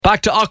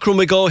Back to Aughrim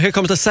we go. Here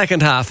comes the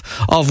second half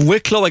of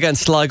Wicklow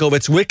against Sligo.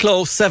 It's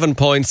Wicklow 7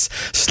 points,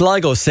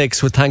 Sligo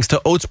 6, with thanks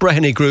to Oates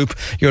Breheny Group,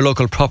 your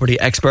local property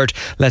expert.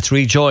 Let's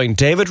rejoin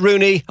David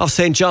Rooney of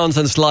St John's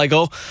and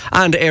Sligo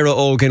and Éire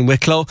Óg in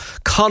Wicklow,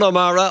 Con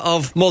O'Mara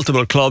of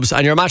multiple clubs,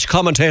 and your match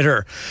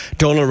commentator,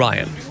 Dónal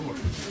Ryan.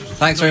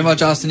 Thanks very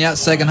much, Austin. Yeah,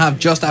 second half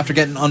just after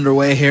getting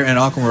underway here in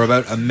Aughrim. We're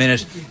about a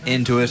minute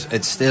into it.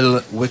 It's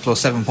still Wicklow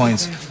 7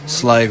 points,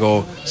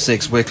 Sligo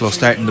 6. Wicklow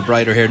starting the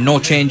brighter here. No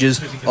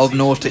changes of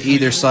note to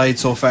either side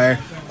so far.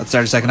 At the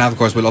start of the second half, of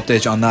course, we'll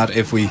update you on that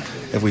if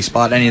we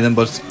spot any of them.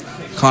 But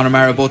Con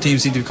O'Mara, both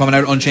teams seem to be coming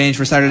out unchanged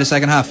for start of the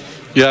second half.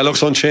 Yeah, it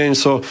looks unchanged.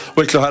 So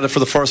Wicklow had it for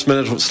the first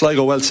minute.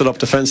 Sligo well set up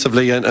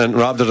defensively and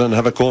rather than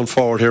have it going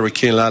forward here with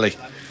Cian Lally.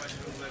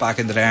 Back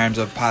into the arms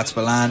of Pat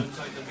Spillane,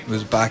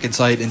 who's back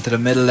inside into the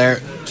middle there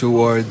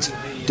towards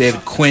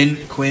David Quinn.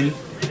 Quinn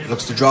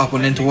looks to drop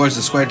one in towards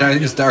the square. I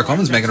think it's Darragh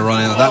Cummins making a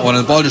run in on that one,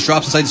 and the ball just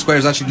drops inside the square.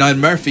 It's actually Niall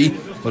Murphy,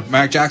 but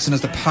Mark Jackson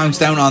has to pounce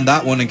down on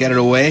that one and get it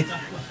away.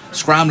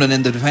 Scrambling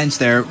in the defence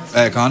there,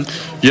 Con.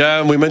 Yeah,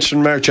 and we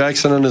mentioned Mark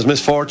Jackson and his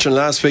misfortune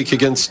last week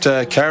against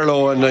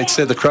Carlow, and I'd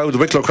say the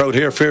Wicklow crowd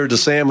here feared the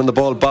same, and the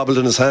ball bobbled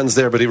in his hands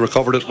there, but he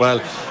recovered it well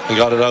and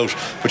got it out.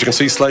 But you can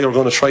see Sligo are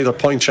going to try their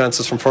point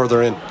chances from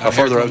further in or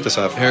further out this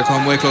half. Here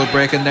come Wicklow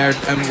breaking there,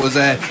 and was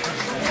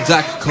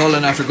Zach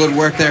Cullen after good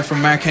work there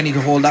from Mark Kenny to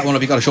hold that one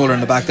up. He got a shoulder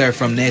in the back there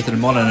from Nathan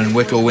Mullen, and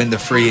Wicklow win the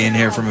free in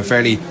here from a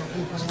fairly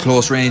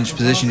close range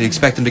position. You'd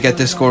expect him to get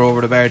this score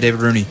over the bar, David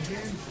Rooney.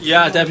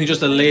 Yeah, definitely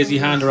just a lazy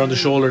hand around the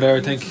shoulder there,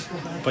 I think.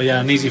 But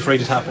yeah, an easy free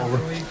to tap over.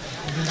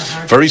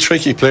 Very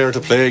tricky player to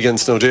play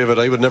against now, David.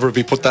 I would never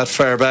be put that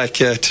far back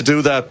to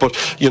do that,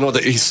 but you know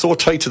that he's so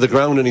tight to the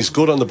ground and he's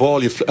good on the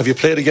ball. Have you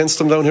played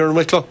against him down here in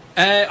Wicklow?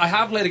 I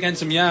have played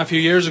against him, yeah, a few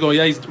years ago.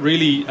 Yeah, he's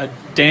really a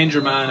danger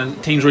man,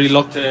 and teams really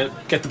look to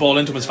get the ball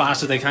into him as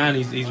fast as they can.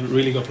 He's a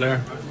really good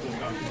player.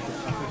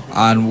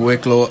 And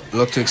Wicklow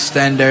look to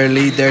extend their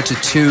lead there to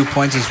 2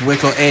 points. It's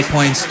Wicklow 8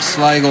 points,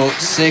 Sligo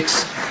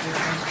 6.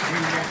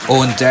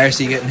 Owen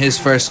Darcy getting his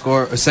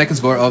second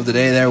score of the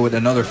day there with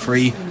another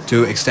free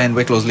to extend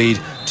Wicklow's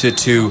lead to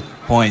 2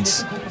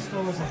 points.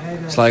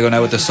 Sligo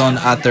now with the sun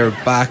at their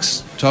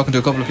backs. Talking to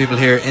a couple of people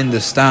here in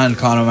the stand,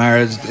 Con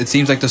O'Mara, it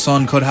seems like the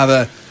sun could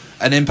have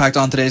an impact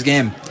on today's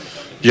game.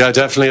 Yeah,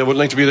 definitely. I wouldn't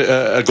like to be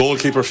a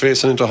goalkeeper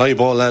facing into a high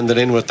ball landing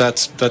in with that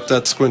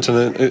squinting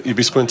in. You'd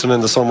be squinting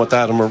in the sun with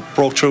that, and we're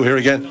broke through here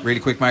again. Really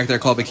quick mark there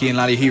called by Cian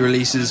Lally. He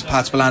releases.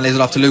 Pat Spillane lays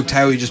it off to Luke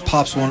Towie. He just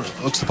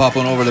looks to pop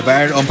one over the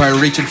bar. Umpire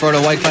reaching for the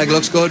white flag.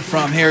 Looks good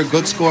from here.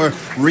 Good score.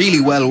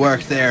 Really well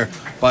worked there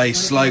by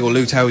Sligo.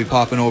 Luke Towie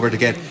popping over to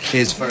get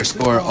his first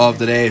score of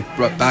the day.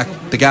 Brought back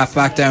the gap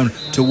back down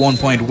to 1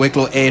 point.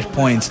 Wicklow 8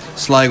 points,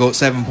 Sligo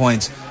 7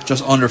 points.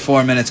 Just under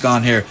 4 minutes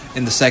gone here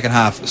in the second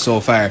half so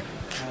far.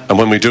 And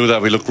when we do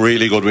that, we look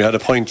really good. We had a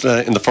point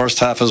in the first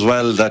half as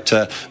well that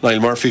Niall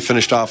Murphy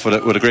finished off with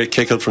a great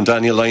kick out from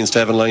Daniel Lyons to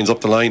Evan Lyons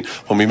up the line.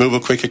 When we move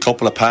a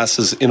couple of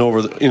passes in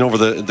over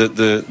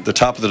the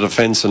top of the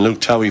defence, and Luke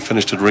Towie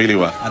finished it really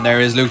well. And there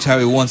is Luke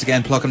Towie once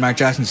again plucking Mark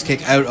Jackson's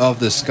kick out of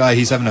the sky.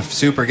 He's having a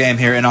super game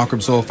here in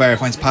Aughrim so far.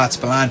 Finds Pat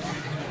Spillane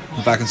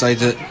back inside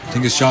to, I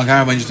think it's Sean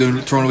Carabine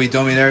just throwing a wee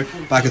dummy there.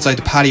 Back inside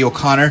to Paddy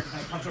O'Connor.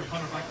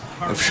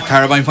 If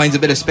Carabine finds a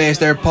bit of space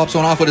there, pops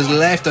one off with his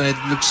left, and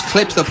it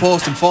clips the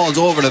post and falls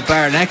over the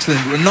bar.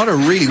 Another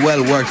really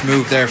well worked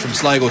move there from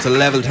Sligo to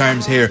level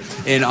terms here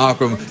in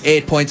Aughrim.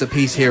 8 points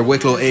apiece here.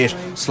 Wicklow 8,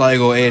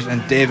 Sligo 8,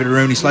 and David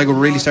Rooney. Sligo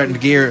really starting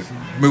to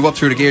move up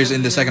through the gears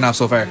in the second half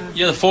so far.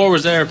 Yeah, the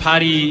forwards there,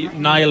 Paddy,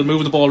 Niall,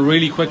 moving the ball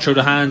really quick through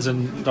the hands,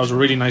 and that was a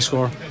really nice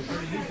score.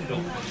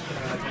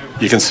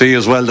 You can see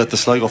as well that the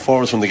Sligo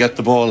forwards, when they get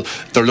the ball,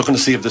 they're looking to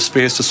see if there's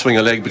space to swing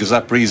a leg, because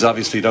that breeze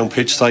obviously down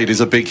pitch side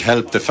is a big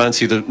help. They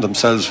fancy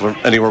themselves for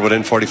anywhere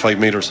within 45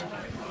 metres.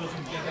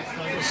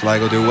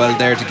 Sligo do well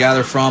there to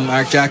gather from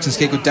Mark Jackson's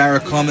kick with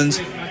Darragh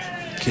Cummins.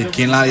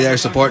 Cian Lally there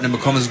supporting him,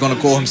 but Cummins is going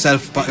to go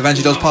himself.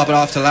 Eventually does pop it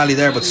off to Lally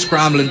there, but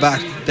scrambling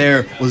back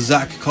there was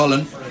Zach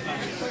Cullen.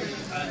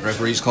 The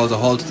referees calls a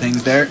halt to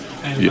things there.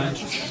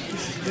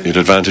 An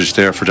advantage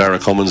there for Darragh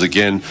Cummins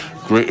again.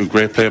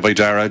 Great play by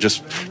Darragh.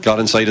 Just got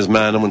inside his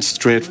man and went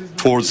straight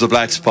towards the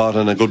black spot,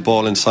 and a good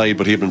ball inside,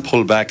 but he had been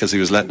pulled back as he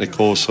was letting it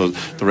go, so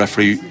the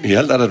referee, he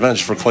held that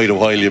advantage for quite a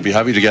while. He'd be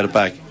happy to get it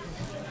back.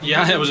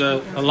 Yeah, it was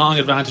a long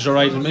advantage,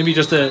 alright, and maybe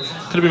just could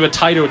have been a bit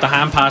tighter with the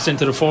hand pass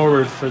into the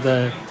forward for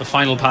the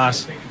final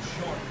pass.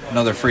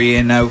 Another free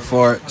in now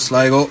for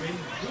Sligo.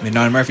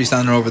 Niall Murphy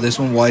standing over this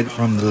one wide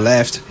from the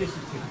left.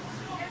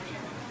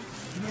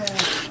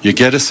 You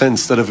get a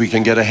sense that if we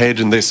can get ahead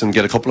in this and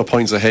get a couple of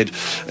points ahead,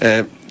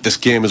 this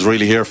game is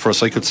really here for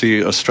us. I could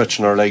see us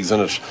stretching our legs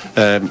in it.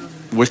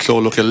 Wicklow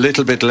look a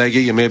little bit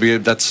leggy, and maybe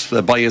that's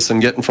a bias in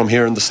getting from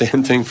hearing the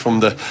same thing from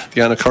the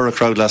Annacurra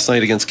crowd last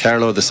night against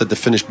Carlow. They said they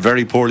finished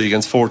very poorly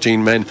against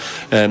 14 men.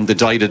 They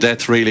died a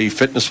death really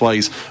fitness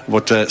wise,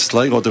 but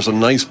Sligo, there's a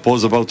nice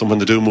buzz about them when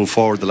they do move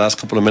forward. The last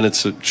couple of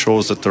minutes, it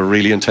shows that they're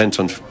really intent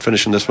on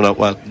finishing this one out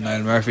well.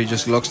 Niall Murphy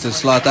just looks to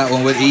slot that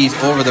one with ease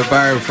over the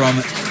bar from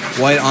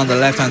wide on the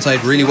left hand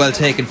side. Really well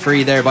taken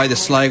free there by the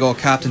Sligo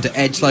captain to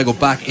edge Sligo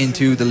back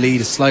into the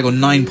lead. Sligo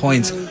 9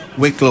 points,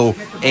 Wicklow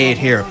 8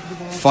 here.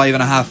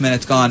 5.5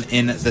 minutes gone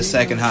in the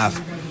second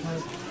half.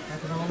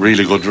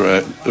 Really good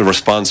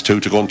response to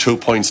going 2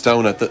 points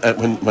down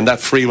when that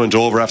free went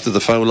over after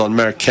the foul on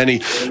Mark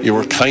Kenny. You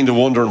were kind of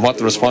wondering what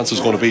the response was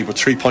going to be, but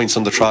 3 points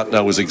on the trot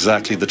now is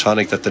exactly the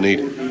tonic that they need.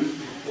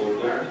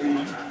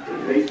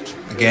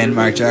 Again,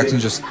 Mark Jackson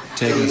just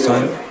taking his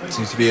time.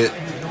 Seems to be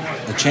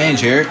a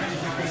change here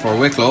for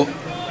Wicklow.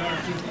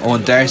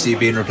 Owen Darcy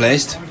being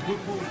replaced.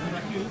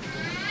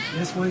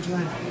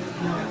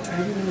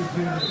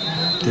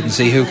 Didn't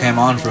see who came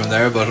on from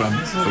there, but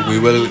we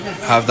will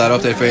have that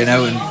update for you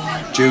now in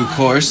due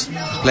course.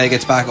 Play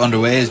gets back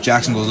underway as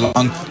Jackson goes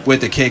along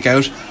with the kick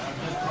out.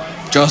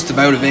 Just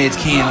about evades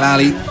Cian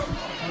Lally,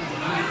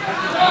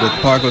 with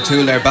Park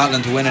O'Toole there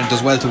battling to win, and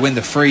does well to win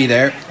the free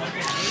there.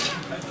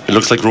 It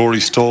looks like Rory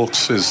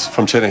Stokes is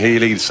from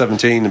Tinnahealy,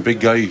 17, a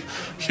big guy,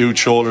 huge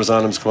shoulders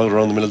on him, to come out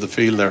around the middle of the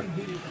field there.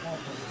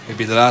 He'd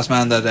be the last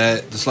man that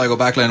the Sligo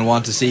backline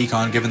want to see,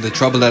 Con, given the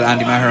trouble that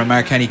Andy Maher and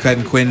Mark Kenny,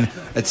 Kevin Quinn,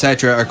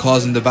 etc. are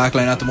causing the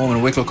backline at the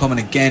moment. Wicklow coming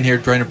again here,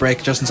 trying to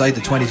break just inside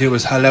the 22,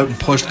 was held out and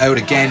pushed out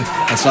again,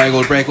 and Sligo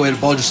will break away. The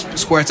ball just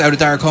squirts out of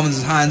Dara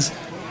Cummins' hands.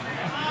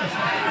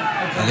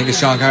 I think it's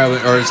Sean Carroll,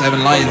 or it's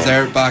Evan Lyons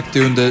there, back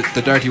doing the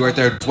dirty work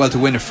there, well to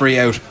win a free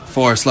out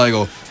for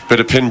Sligo. Bit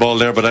of pinball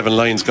there, but Evan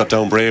Lyons got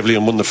down bravely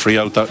and won the free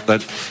out.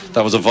 That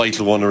was a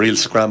vital one, a real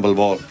scramble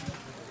ball.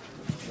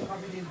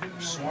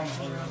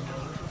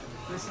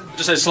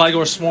 Just as Sligo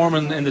are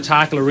swarming in the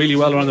tackle really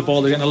well around the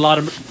ball. They're getting a lot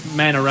of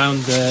men around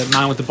the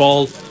man with the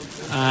ball,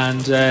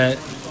 and they're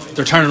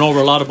turning over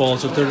a lot of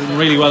balls, so they're doing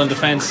really well in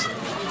defence.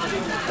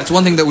 That's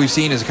one thing that we've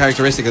seen as a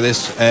characteristic of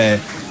this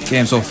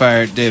game so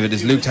far, David,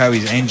 is Luke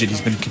Towie's injured.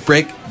 He's been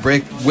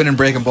winning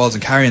breaking balls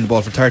and carrying the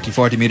ball for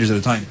 30-40 metres at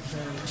a time.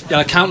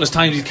 Yeah, countless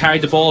times he's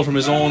carried the ball from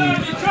his own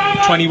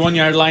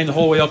 21-yard line the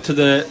whole way up to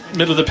the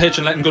middle of the pitch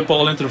and letting good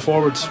ball into the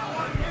forwards.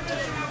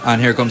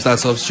 And here comes that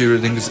substitute.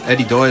 I think it's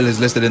Eddie Doyle is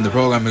listed in the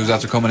programme, who's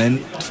after coming in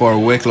for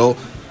Wicklow.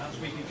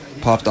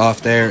 Popped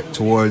off there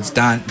towards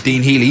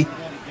Dean Healy.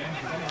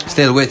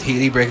 Still with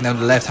Healy, breaking down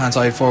the left hand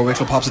side for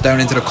Wicklow. Pops it down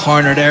into the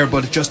corner there,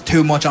 but it's just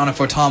too much on it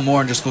for Tom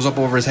Moore, and just goes up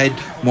over his head.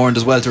 Moore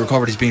does well to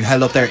recover. He's being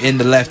held up there in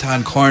the left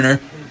hand corner.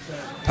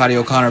 Paddy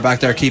O'Connor back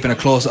there keeping a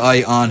close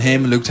eye on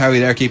him. Luke Towie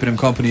there keeping him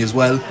company as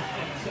well.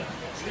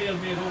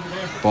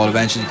 Ball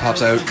eventually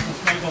pops out,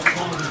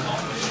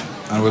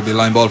 and will be a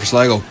line ball for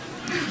Sligo.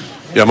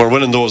 Yeah, we're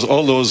winning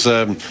all those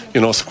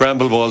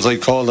scramble balls, I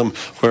call them,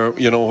 where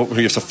you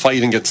have to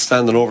fight and get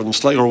standing over them.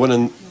 Sligo are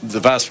winning the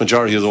vast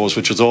majority of those,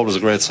 which is always a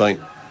great sign.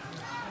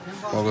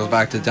 Ball goes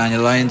back to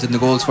Daniel Lyons in the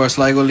goals for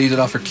Sligo. Leaves it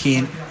off for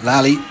Cian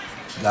Lally.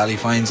 Lally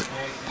finds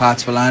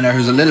Pat Spillane there,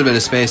 who's a little bit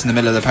of space in the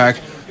middle of the park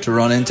to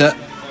run into.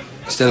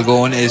 Still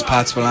going is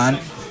Pat Spillane.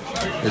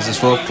 This is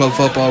club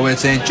football with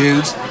St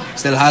Jude's.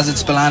 Still has it.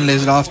 Spillane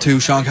lays it off to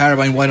Sean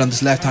Carabine wide on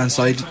this left hand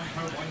side.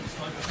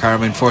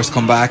 Carabine forced to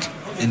come back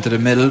into the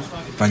middle.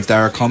 Finds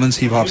Dara Cummins.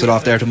 He pops it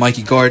off there to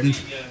Mikey Gordon.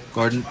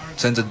 Gordon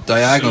sends a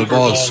diagonal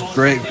ball.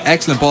 Great,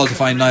 excellent ball to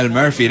find Niall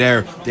Murphy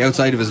there. The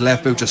outside of his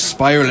left boot just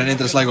spiralling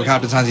into the Sligo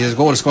captain's hands. He has a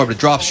goal to score, but it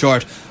drops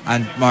short,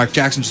 and Mark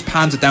Jackson just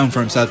pans it down for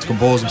himself to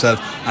compose himself,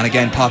 and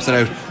again pops it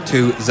out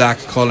to Zach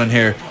Cullen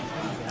here.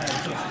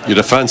 You'd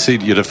have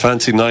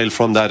fancied Niall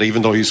from that,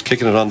 even though he's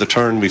kicking it on the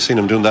turn. We've seen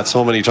him doing that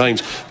so many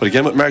times. But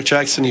again, with Mark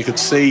Jackson, you could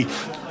see,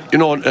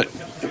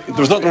 there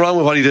was nothing wrong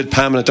with what he did,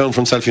 palming it down for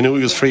himself. He knew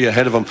he was free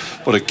ahead of him,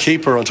 but a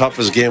keeper on top of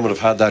his game would have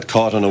had that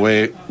caught on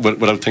away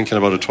without thinking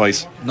about it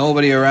twice.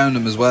 Nobody around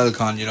him as well,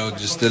 Con.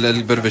 Just a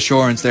little bit of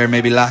assurance there,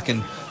 maybe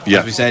lacking. Yeah,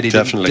 as we said, he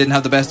didn't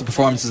have the best of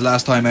performances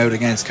last time out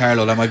against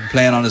Carlow. That might be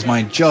playing on his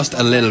mind just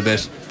a little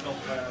bit.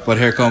 But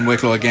here come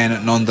Wicklow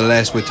again,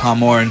 nonetheless, with Tom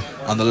Moran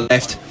on the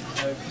left.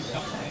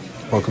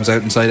 Ball comes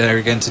out inside there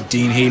again to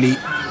Dean Healy,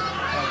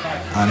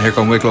 and here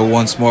come Wicklow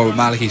once more with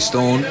Malachy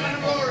Stone.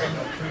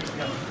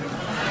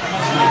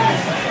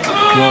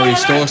 Rory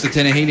Stokes, the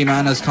Tinnahealy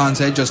man, as Con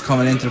said, just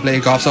coming into the play.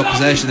 Coughs up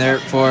possession there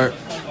for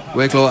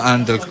Wicklow,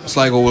 and the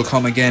Sligo will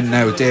come again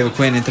now. David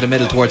Quinn into the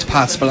middle towards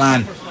Pat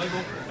Spillane.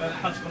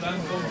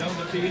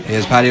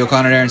 Here's Paddy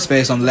O'Connor there in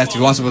space on the left. He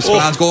wants to, but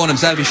Spillane's going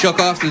himself. He shook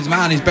off to his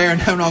man. He's bearing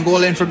down on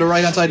goal in from the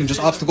right hand side and just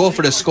opts to go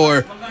for the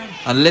score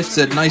and lifts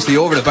it nicely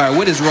over the bar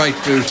with his right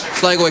boot.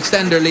 Sligo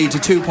extend their lead to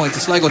 2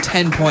 points. Sligo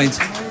 10 points,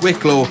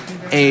 Wicklow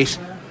 8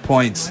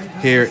 points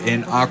here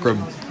in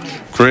Aughrim.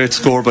 Great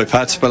score by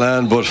Pat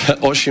Spillane, but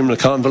Aughrim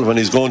McConville, when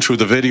he's going through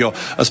the video,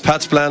 as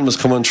Pat Spillane was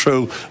coming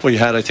through, we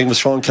had, I think it was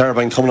Sean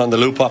Carabine coming on the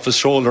loop off his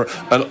shoulder,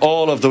 and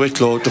all of the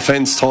Wicklow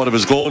defence thought it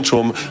was going to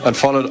him and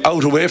followed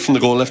out away from the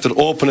goal, left it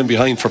open and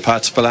behind for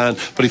Pat Spillane,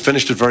 but he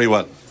finished it very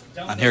well.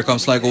 And here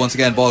comes Sligo once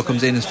again. Ball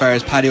comes in as far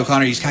as Paddy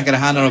O'Connor. He just can't get a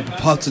hand on it, but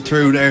puts it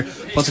through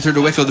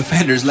the Wicklow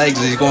defender's legs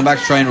as he's going back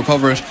to try and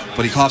recover it.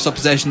 But he coughs up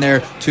possession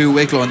there to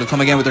Wicklow, and they'll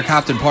come again with their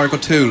captain, Pádraig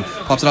O'Toole.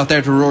 Pops it off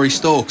there to Rory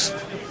Stokes.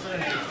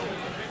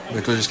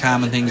 Wicklow just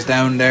calming things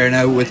down there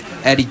now with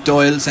Eddie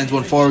Doyle. Sends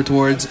one forward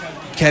towards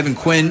Kevin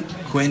Quinn.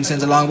 Quinn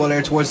sends a long ball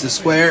there towards the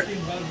square.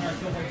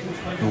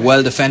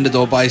 Well defended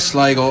though by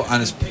Sligo,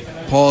 and it's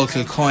Paul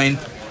Kilcoyne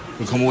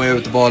will come away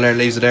with the ball there,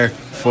 leaves it there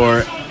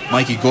for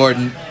Mikey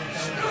Gordon.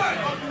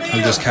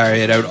 He'll just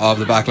carry it out of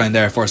the back line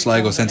there for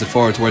Sligo. Sends it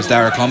forward towards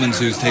Dara Cummins,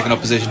 who's taken up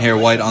position here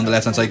wide on the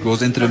left hand side.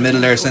 Goes into the middle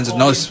there, sends a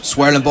nice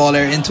swirling ball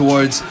there in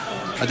towards,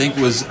 I think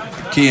it was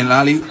Cian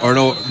Lally, or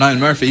no, Niall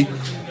Murphy.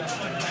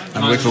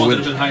 And Wicklow will.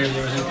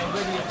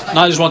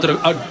 Niall just wanted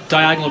a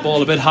diagonal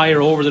ball a bit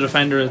higher over the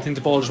defender. I think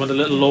the ball just went a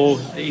little low,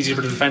 easy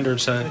for the defender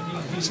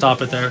to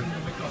stop it there.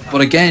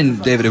 But again,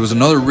 David, it was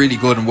another really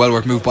good and well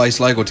worked move by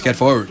Sligo to get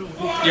forward.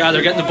 Yeah,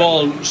 they're getting the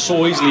ball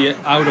so easily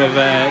out of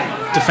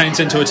defence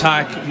into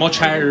attack, much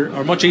harder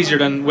or much easier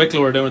than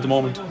Wicklow are doing at the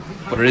moment.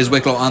 But it is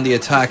Wicklow on the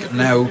attack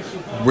now.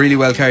 Really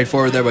well carried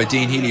forward there by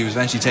Dean Healy, who was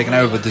eventually taken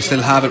out, but they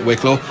still have it.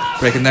 Wicklow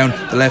breaking down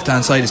the left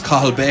hand side is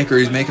Cathal Baker,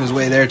 who's making his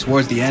way there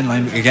towards the end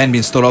line, again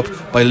being stood up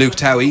by Luke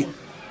Towie.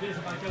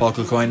 Paul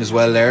Kilcoyne as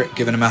well there,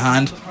 giving him a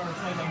hand.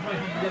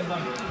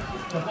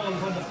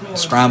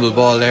 Scramble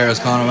ball there, as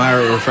Conor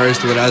O'Mara refers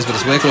to it as, but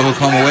it's Wicklow who'll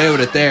come away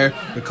with it there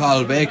with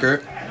Cathal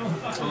Baker.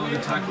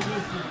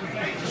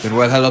 Been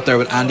well held up there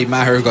with Andy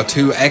Maher, who got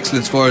two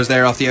excellent scores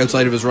there off the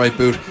outside of his right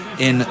boot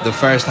in the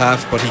first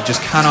half, but he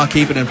just cannot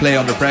keep it in play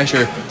under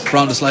pressure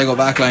from the Sligo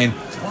backline.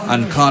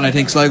 And Con, I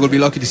think Sligo will be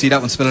lucky to see that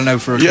one spilling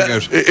out for a kick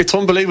out. It's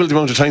unbelievable the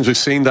amount of times we've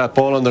seen that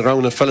ball on the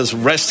ground and fellas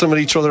wrestling with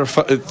each other.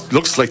 It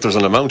looks like there's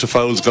an amount of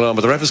fouls going on,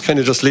 but the ref is kind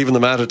of just leaving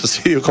them at it to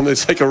see who comes.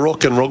 It's like a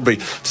ruck in rugby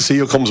to see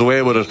who comes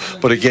away with it.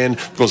 But again,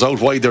 goes out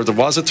wide there. There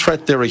was a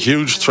threat there, a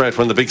huge threat,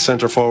 when the big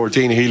centre forward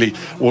Dean Healy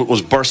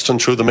was bursting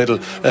through the middle.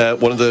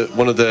 One of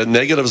the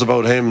negatives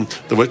about him,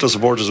 the Wicklow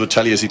supporters would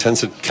tell you, is he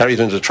tends to carry it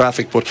into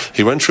traffic, but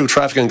he went through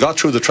traffic and got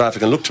through the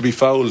traffic and looked to be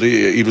fouled.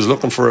 He was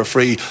looking for a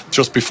free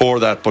just before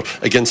that, but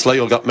again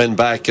Sligo got men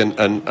back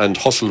and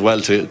hustled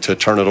well to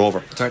turn it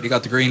over. Certainly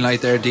got the green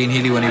light there, Dean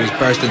Healy, when he was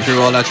bursting through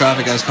all that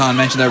traffic, as Con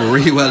mentioned there. Were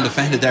really well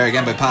defended there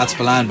again by Pat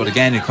Spillane, but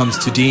again it comes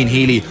to Dean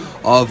Healy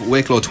of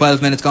Wicklow.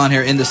 12 minutes gone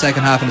here in the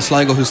second half, and the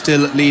Sligo who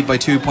still lead by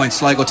 2 points.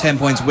 Sligo 10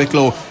 points,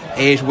 Wicklow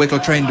 8. Wicklow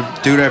trying to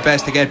do their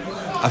best to get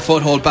a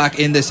foothold back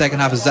in the second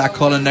half as Zach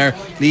Cullen there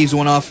leaves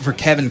one off for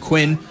Kevin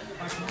Quinn.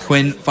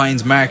 Quinn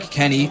finds Mark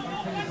Kenny,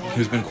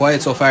 who's been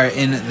quiet so far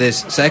in this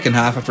second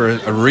half after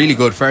a really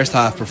good first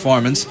half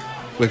performance.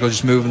 Wicklow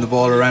just moving the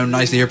ball around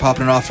nicely here,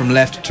 popping it off from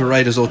left to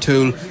right as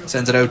O'Toole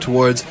sends it out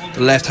towards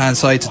the left hand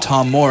side to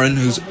Tom Moran,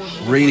 who's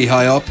really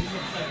high up.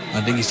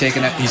 I think he's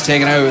taken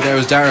out there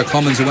was Dara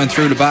Cummins, who went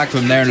through the back of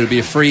him there, and it'll be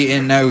a free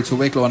in now to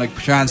Wicklow and a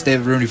chance,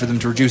 David Rooney, for them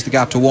to reduce the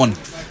gap to 1.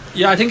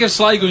 Yeah, I think if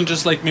Sligo can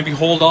just maybe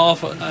hold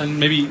off and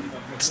maybe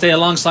stay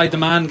alongside the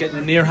man, getting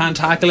a near hand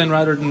tackle in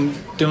rather than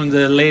doing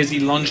the lazy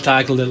lunge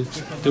tackle, they'll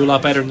do a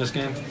lot better in this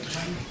game.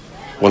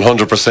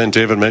 100%.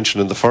 David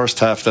mentioned in the first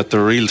half that the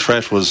real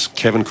threat was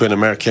Kevin Quinn and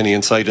Mark Kenny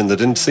inside, and they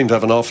didn't seem to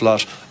have an awful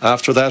lot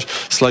after that.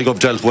 Sligo have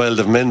dealt well.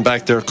 They've men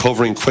back there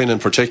covering Quinn in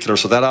particular,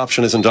 so that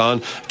option isn't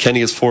on. Kenny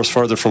is forced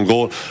further from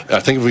goal. I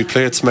think if we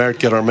play it smart,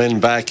 get our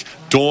men back,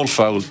 don't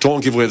foul,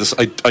 don't give away this.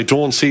 I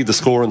don't see the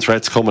scoring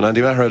threats coming.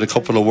 Andy Maher had a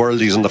couple of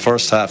worldies in the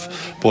first half,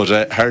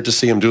 but hard to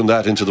see him doing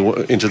that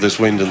into this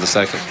wind in the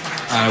second.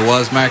 And it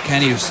was Mark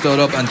Kenny who stood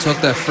up and took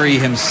that free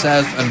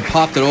himself and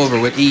popped it over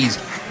with ease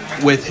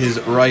with his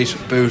right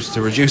boot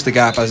to reduce the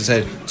gap, as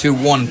I said, to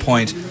 1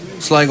 point.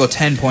 Sligo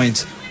 10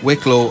 points,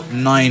 Wicklow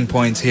 9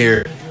 points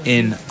here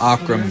in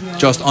Aughrim.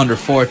 Just under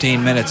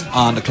 14 minutes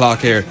on the clock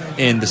here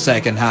in the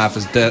second half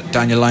as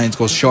Daniel Lyons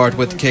goes short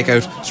with the kick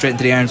out straight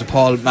into the arms of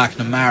Paul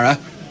McNamara.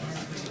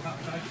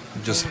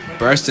 Just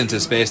bursts into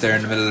space there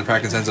in the middle of the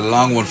park and sends a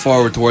long one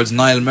forward towards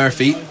Niall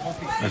Murphy.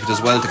 Murphy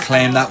does well to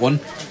claim that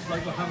one.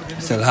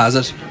 Still has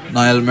it.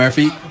 Niall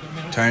Murphy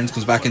turns,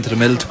 comes back into the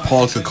middle to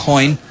Paul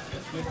Kilcoyne.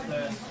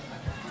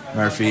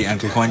 Murphy and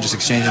Kilcoyne just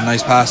exchanging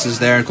nice passes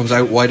there. It comes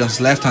out wide on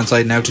his left hand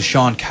side now to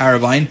Sean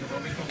Carabine.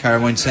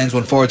 Carabine sends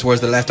one forward towards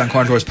the left hand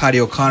corner towards Paddy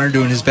O'Connor,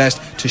 doing his best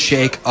to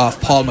shake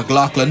off Paul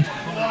McLaughlin.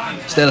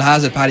 Still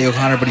has it, Paddy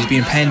O'Connor, but he's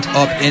being pent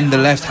up in the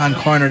left hand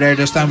corner there,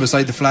 just down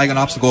beside the flag, and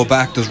opts to go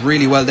back. Does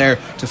really well there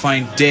to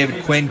find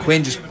David Quinn.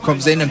 Quinn just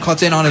comes in and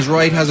cuts in on his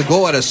right, has a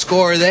go at a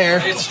score there,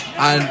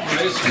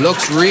 and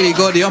looks really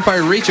good. The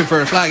umpire reaching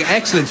for a flag.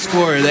 Excellent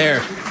score there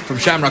from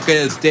Shamrock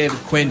Gales, David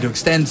Quinn, to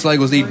extend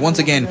Sligo's lead once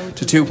again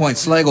to 2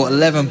 points. Sligo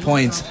 11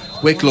 points,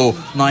 Wicklow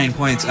 9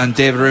 points, and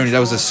David Rooney, that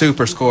was a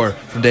super score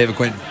from David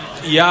Quinn.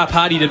 Yeah,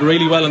 Paddy did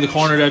really well in the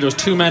corner there. There was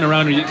two men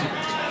around him.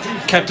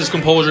 He kept his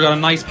composure, got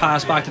a nice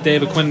pass back to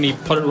David Quinn, and he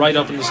put it right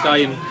up in the sky,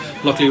 and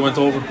luckily it went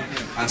over.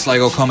 And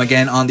Sligo come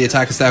again on the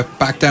attack and step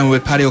back down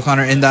with Paddy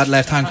O'Connor in that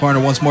left hand corner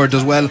once more,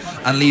 does well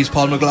and leaves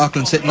Paul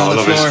McLaughlin sitting on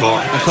the floor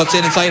and cuts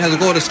in inside, has a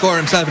go to score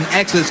himself, an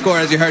excellent score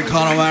as you heard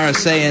Conor O'Mara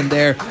saying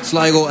there.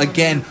 Sligo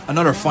again,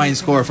 another fine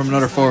score from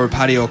another forward,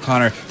 Paddy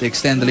O'Connor. They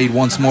extend the lead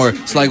once more.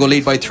 Sligo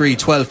lead by 3,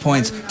 12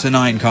 points to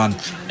 9, Con.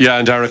 Yeah,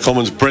 and Derek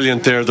Cummins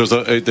brilliant there.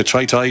 They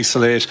tried to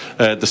isolate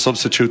the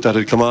substitute that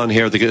had come on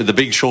here, the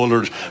big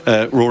shouldered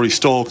Rory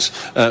Stokes.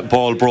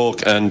 Ball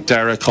broke and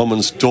Derek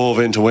Cummins dove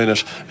in to win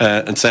it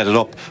and set it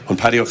up. When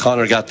Paddy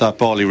O'Connor got that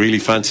ball, he really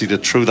fancied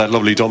it through that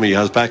lovely dummy he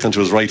has back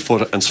onto his right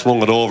foot and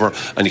swung it over,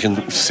 and you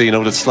can see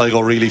now that Sligo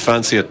really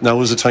fancy it.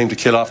 Now is the time to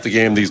kill off the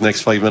game these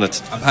next 5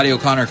 minutes. And Paddy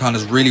O'Connor, Con,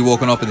 has really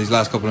woken up in these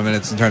last couple of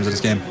minutes in terms of this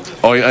game.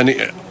 Oh, and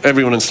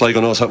everyone in Sligo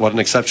knows what an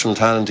exceptional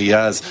talent he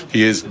has.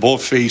 He is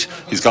both feet,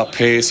 he's got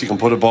pace, you can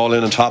put a ball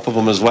in on top of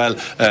him as well.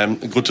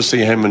 Good to see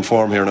him in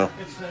form here now.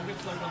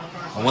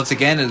 And once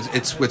again,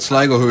 it's with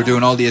Sligo who are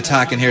doing all the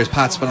attack, and here's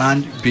Pat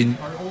Spillane being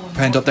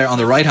penned up there on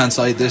the right hand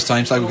side this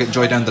time. Sligo getting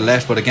joy down the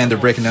left, but again they're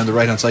breaking down the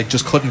right hand side,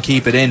 just couldn't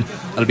keep it in.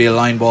 It'll be a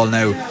line ball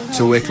now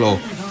to Wicklow.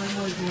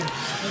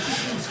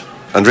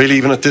 And really,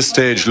 even at this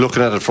stage,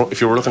 looking at it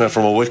if you were looking at it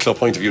from a Wicklow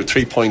point of view,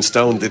 3 points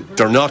down,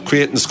 they're not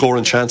creating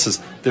scoring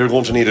chances. They're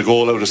going to need a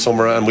goal out of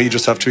somewhere, and we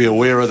just have to be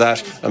aware of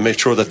that and make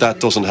sure that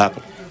doesn't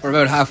happen. We're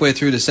about halfway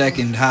through the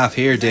second half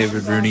here,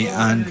 David Rooney,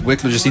 and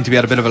Wicklow just seem to be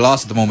at a bit of a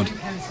loss at the moment.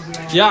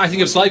 Yeah, I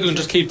think if Sligo can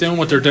just keep doing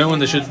what they're doing,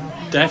 they should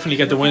definitely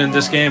get the win in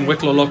this game.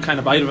 Wicklow look kind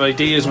of out of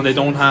ideas when they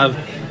don't have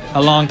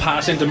a long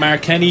pass into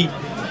Mark Kenny,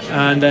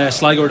 and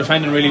Sligo are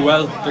defending really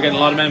well. They're getting a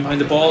lot of men behind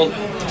the ball,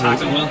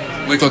 attacking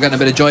well. Wicklow getting a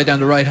bit of joy down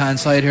the right hand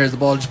side here as the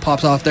ball just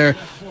pops off there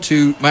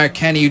to Mark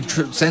Kenny,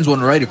 who sends one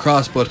right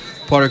across, but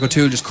Pádraig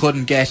O'Toole just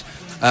couldn't get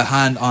a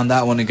hand on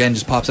that one. Again,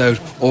 just pops out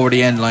over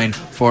the end line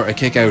for a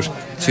kick out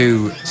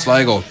to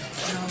Sligo.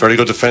 Very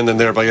good defending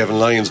there by Evan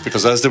Lyons,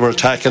 because as they were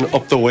attacking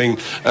up the wing,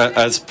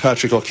 as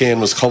Patrick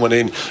O'Kane was coming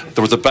in,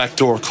 there was a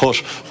backdoor cut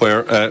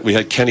where we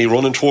had Kenny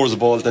running towards the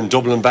ball, then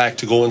doubling back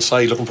to go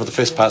inside looking for the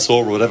fist pass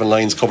over, but Evan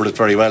Lyons covered it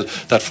very well.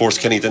 That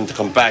forced Kenny then to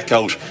come back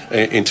out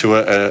into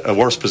a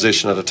worse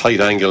position at a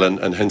tight angle,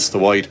 and hence the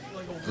wide.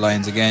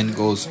 Lyons again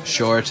goes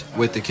short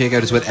with the kick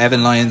out. It's with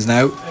Evan Lyons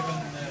now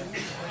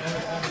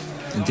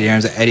into the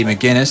arms of Eddie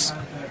McGuinness.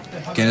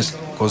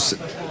 McGuinness goes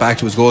back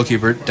to his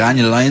goalkeeper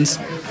Daniel Lyons.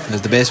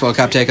 There's the baseball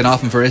cap taken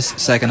off him for his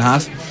second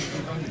half.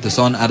 The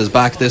sun at his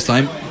back this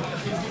time.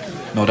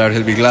 No doubt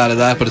he'll be glad of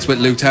that, but it's with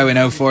Luke Towie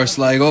now for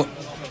Sligo.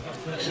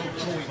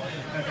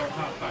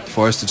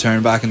 Forced to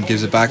turn back and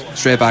gives it back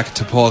straight back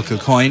to Paul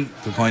Kilcoyne.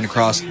 Kilcoyne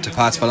across to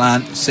Pat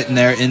Spillane, sitting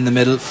there in the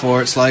middle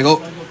for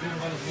Sligo.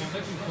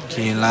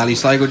 Cian Lally.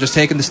 Sligo just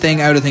taking the sting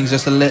out of things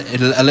just a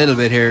little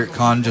bit here,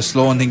 Con, just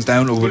slowing things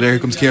down. Over there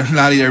comes Cian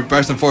Lally there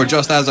bursting forward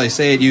just as I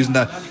say it, using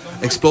that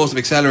explosive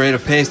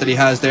accelerative pace that he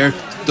has there.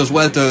 Does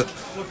well to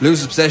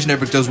loses possession there,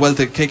 but does well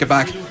to kick it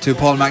back to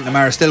Paul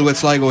McNamara. Still with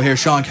Sligo here,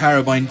 Sean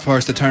Carabine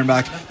forced to turn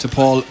back to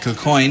Paul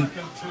Kilcoyne.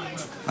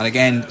 And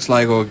again,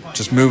 Sligo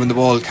just moving the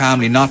ball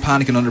calmly, not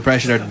panicking under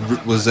pressure.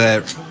 There was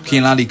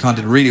Cian Lally did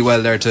really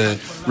well there to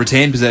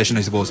retain possession,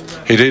 I suppose.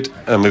 He did,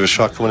 and we have a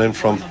shot coming in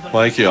from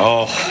Mikey.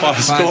 Oh, what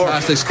a score!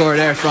 Fantastic score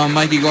there from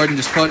Mikey Gordon,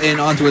 just cut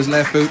in onto his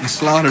left boot and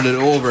slaughtered it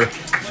over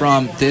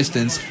from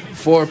distance.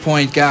 4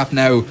 point gap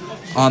now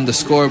on the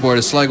scoreboard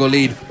as Sligo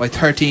lead by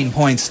 13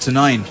 points to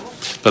 9.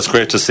 That's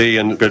great to see,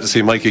 and great to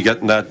see Mikey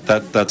getting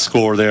that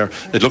score there.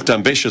 It looked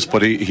ambitious,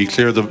 but he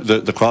cleared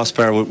the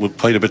crossbar with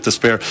quite a bit to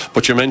spare.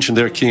 But you mentioned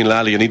there Cian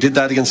Lally, and he did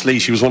that against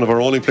Laois. He was one of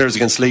our only players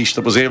against Laois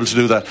that was able to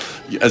do that.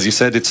 As you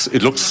said,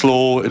 it looked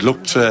slow, it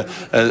looked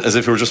as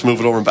if he were just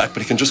moving over and back,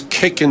 but he can just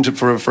kick into,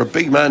 for a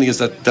big man, he has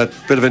that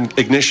bit of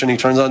ignition. He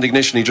turns on the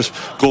ignition, he just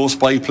goes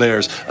by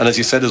players, and as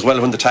you said as well,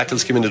 when the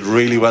tackles came in, did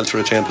really well to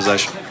retain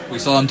possession. We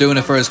saw him doing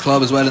it for his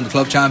club as well in the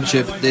club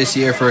championship this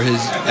year for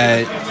his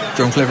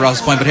Drumcliff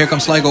Ross's Point. But here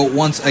comes Sligo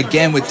once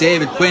again with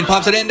David Quinn,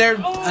 pops it in there,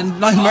 and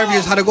Niall Murphy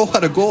has had a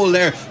goal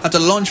there, had to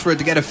lunge for it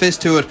to get a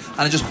fist to it,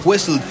 and it just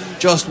whistled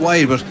just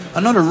wide. But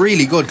another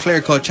really good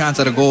clear-cut chance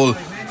at a goal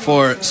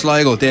for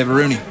Sligo. David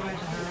Rooney.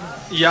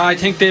 Yeah, I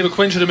think David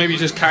Quinn should have maybe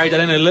just carried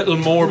that in a little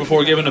more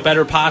before giving a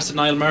better pass to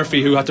Niall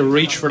Murphy, who had to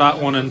reach for that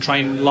one and try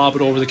and lob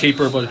it over the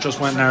keeper, but it just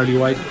went narrowly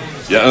wide.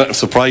 Yeah, I'm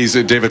surprised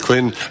David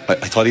Quinn, I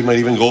thought he might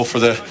even go for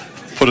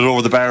put it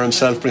over the bar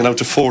himself, bring it out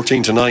to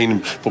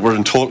 14-9, but we're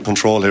in total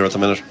control here at the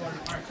minute.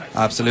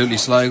 Absolutely.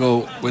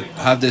 Sligo would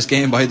have this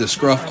game by the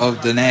scruff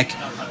of the neck.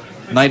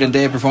 Night and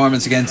day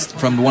performance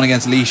from the one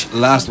against Laois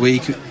last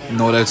week.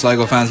 No doubt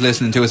Sligo fans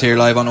listening to us here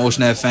live on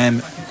Ocean FM.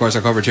 Of course,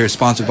 our coverage here is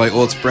sponsored by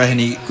Oates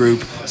Breheny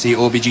Group. See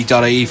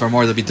obg.ie for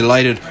more. They'll be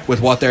delighted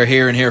with what they're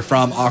hearing here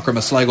from Aughrim.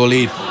 A Sligo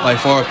lead by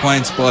 4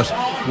 points, but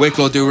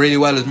Wicklow do really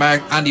well as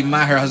Andy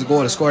Maher has a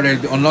goal to score there.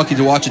 Unlucky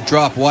to watch it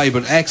drop wide,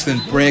 but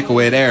excellent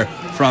breakaway there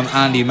from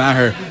Andy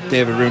Maher.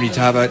 David Rooney to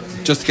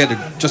have just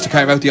to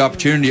carve out the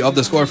opportunity of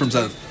the score for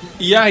himself.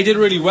 Yeah, he did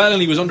really well,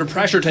 and he was under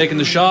pressure taking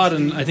the shot,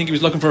 and I think he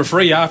was looking for a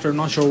free after. I'm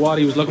not sure what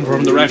he was looking for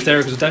from the ref there,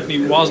 because it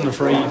definitely wasn't a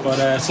free.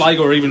 But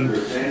Sligo are even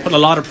putting a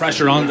lot of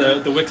pressure on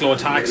the Wicklow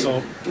attack,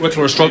 so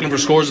Wicklow are struggling for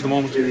scores at the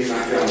moment.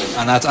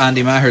 And that's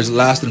Andy Maher's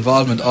last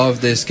involvement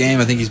of this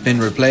game. I think he's been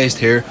replaced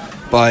here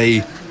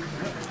by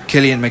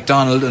Killian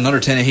McDonald,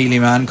 another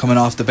Tinahely man coming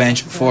off the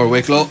bench for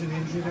Wicklow.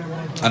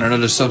 And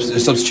another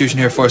substitution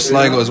here for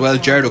Sligo as well.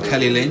 Jared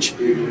O'Kelly Lynch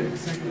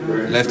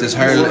left his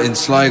hurl in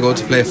Sligo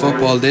to play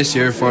football this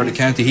year for the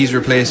county. He's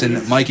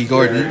replacing Mikey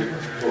Gordon.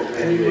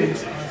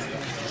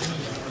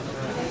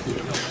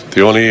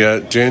 The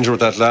only danger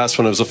with that last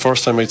one, it was the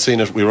first time I'd seen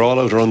it. We were all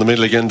out around the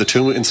middle again, the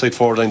two inside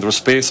forward line. There was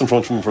space in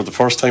front of him for the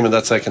first time in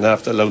that second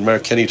half that allowed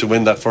Mark Kenny to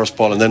win that first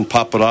ball and then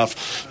pop it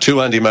off to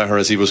Andy Maher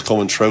as he was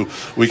coming through.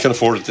 We can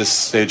afford at this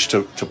stage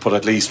to put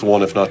at least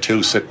one, if not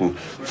two, sitting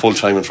full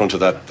time in front of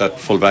that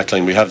full back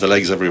line. We have the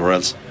legs everywhere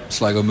else.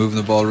 Sligo moving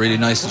the ball really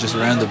nicely just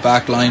around the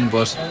back line,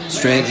 but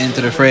straight into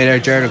the fray there.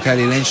 Jared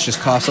O'Kelly Lynch just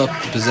coughs up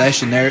the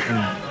possession there,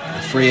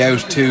 and free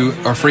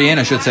in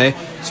I should say,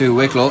 to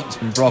Wicklow. It's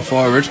been brought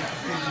forward.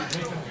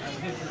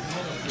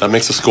 That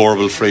makes a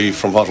scoreable free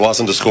from what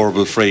wasn't a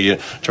scoreable free.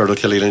 Jared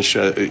O'Kelly Lynch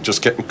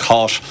just getting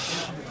caught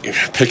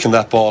picking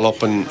that ball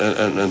up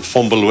and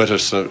fumble with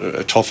it.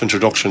 A tough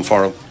introduction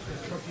for him.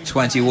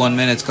 21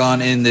 minutes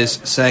gone in this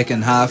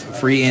second half.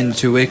 Free in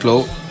to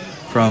Wicklow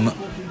from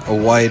a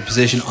wide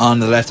position on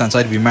the left hand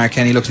side. It'll be Mark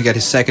Kenny looking to get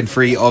his second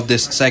free of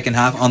this second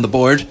half on the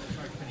board.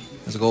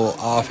 There's a goal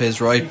off his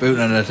right boot,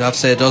 and I'd have to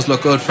say it does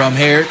look good from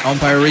here.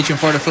 Umpire reaching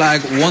for the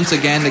flag once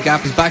again. The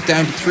gap is back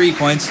down to 3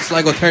 points.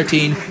 Sligo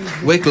 13,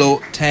 Wicklow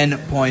 10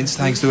 points,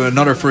 thanks to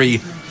another free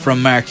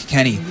from Mark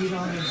Kenny.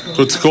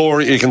 Good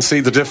score. You can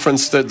see the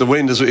difference. The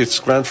wind it's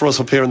grand for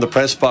us up here in the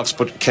press box,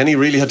 but Kenny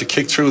really had to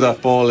kick through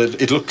that ball.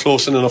 It looked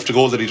close enough to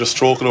goal that he just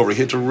stroked it over. He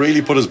had to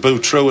really put his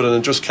boot through it, and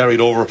it just carried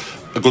over.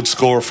 A good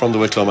score from the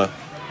Wicklow man.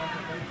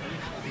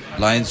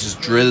 Lyons just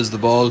drills the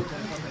ball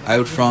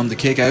out from the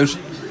kick out.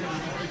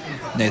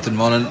 Nathan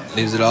Mullen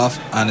leaves it off,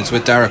 and it's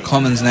with Dara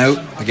Cummins now.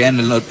 Again,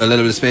 a little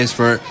bit of space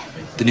for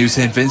the new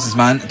St. Vincent's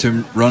man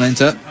to run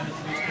into.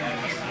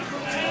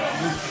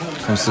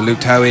 Comes to Luke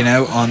Towie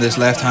now on this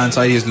left hand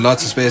side. He has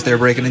lots of space there,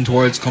 coming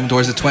towards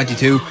the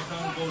 22.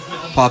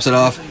 Pops it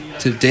off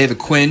to David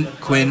Quinn.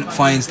 Quinn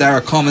finds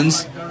Dara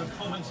Cummins.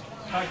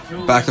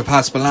 Back to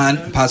Pat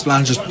Spillane. Pat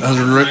Spillane just has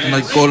a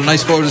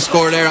nice goal to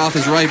score there off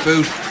his right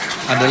boot.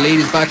 And the lead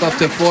is back up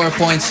to 4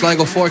 points.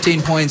 Sligo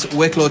 14 points,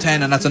 Wicklow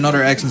 10, and that's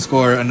another excellent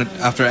score. And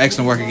after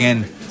excellent work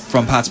again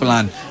from Pat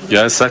Spillane.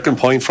 Yeah, second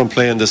point from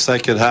playing the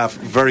second half.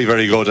 Very,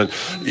 very good. And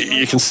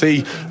you can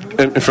see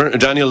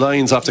Daniel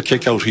Lyons after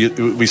kick out.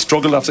 We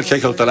struggled after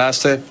kick out the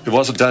last day. It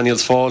wasn't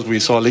Daniel's fault. We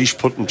saw Laois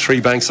putting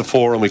 3 banks of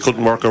 4 and we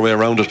couldn't work our way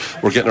around it.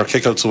 We're getting our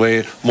kick outs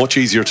away much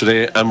easier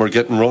today, and we're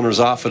getting runners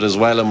off it as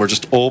well, and we're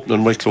just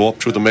opening Wicklow up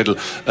through the middle.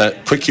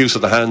 Quick use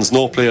of the hands,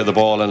 no play of the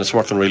ball, and it's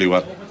working really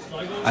well.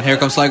 And here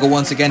comes Sligo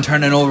once again,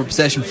 turning over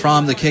possession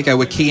from the kick out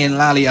with Cian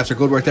Lally after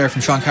good work there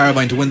from Sean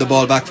Carabine to win the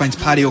ball back. Finds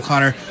Paddy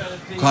O'Connor.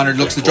 O'Connor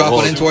looks to drop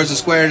one in towards the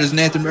square. There's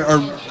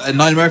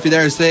Niall Murphy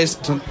there is place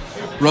to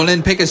run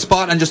in, pick his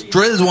spot, and just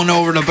drills one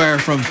over the bar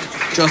from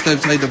just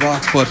outside the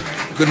box. But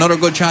another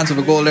good chance of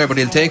a goal there, but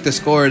he'll take the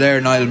score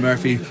there, Niall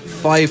Murphy.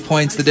 5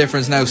 points the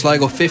difference now.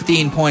 Sligo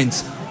 15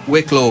 points,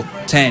 Wicklow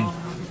 10.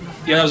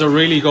 Yeah, that was a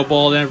really good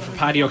ball there from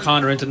Paddy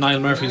O'Connor into Niall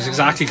Murphy. It's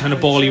exactly the kind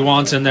of ball he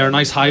wants in there. A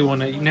nice high one.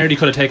 He nearly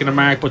could have taken a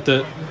mark, but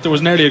there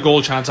was nearly a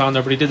goal chance on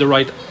there, but he made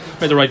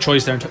the right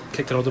choice there and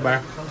kicked it out the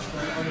bar.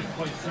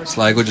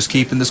 Sligo just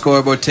keeping the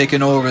scoreboard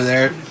ticking over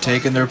there,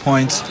 taking their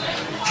points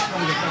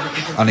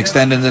and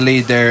extending the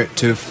lead there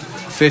to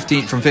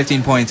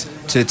 15 points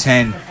to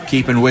 10,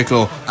 keeping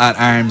Wicklow at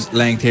arm's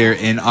length here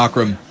in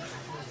Aughrim.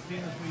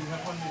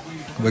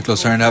 Wicklow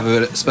starting to have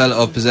a spell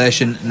of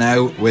possession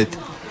now with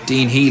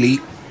Dean Healy.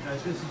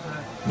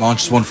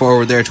 Launches one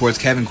forward there towards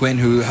Kevin Quinn,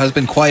 who has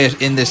been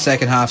quiet in this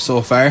second half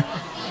so far.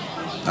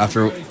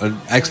 After an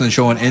excellent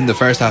showing in the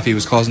first half, he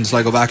was causing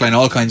Sligo backline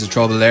all kinds of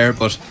trouble there,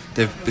 but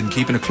they've been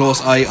keeping a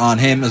close eye on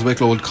him as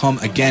Wicklow will come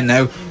again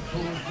now.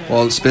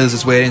 Ball spills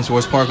its way in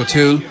towards Park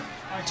O'Toole.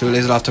 O'Toole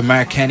lays it off to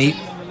Mark Kenny.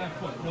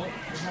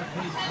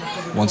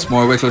 Once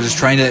more, Wicklow just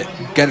trying to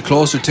get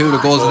closer to the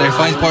goals, and there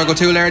finds Park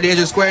O'Toole there at the edge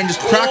of the square and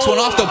just cracks one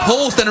off the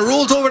post, and it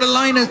rolls over the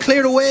line and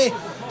cleared away.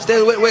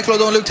 Still with Wicklow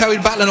though, Luke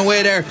Towie battling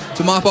away there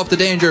to mop up the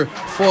danger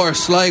for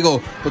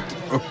Sligo, but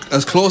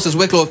as close as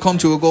Wicklow have come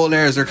to a goal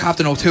there as their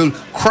captain O'Toole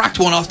cracked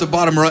one off the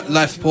bottom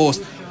left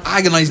post,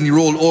 agonisingly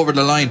rolled over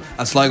the line,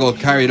 and Sligo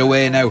carried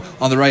away now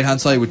on the right hand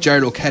side with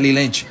Jared O'Kelly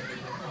Lynch.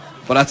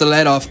 But that's a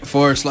let off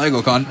for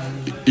Sligo, Con.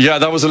 Yeah,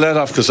 that was a let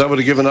off, because that would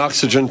have given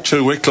oxygen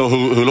to Wicklow,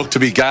 who looked to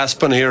be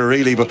gasping here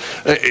really, but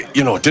it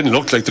didn't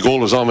look like the goal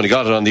was on when he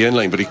got it on the end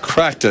line, but he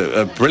cracked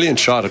a brilliant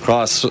shot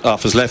across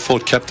off his left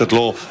foot, kept it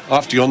low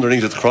off the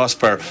underneath of the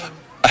crossbar.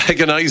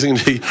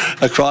 agonisingly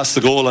across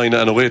the goal line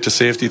and away to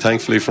safety,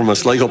 thankfully, from a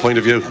Sligo point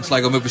of view. And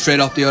Sligo moving straight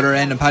up the other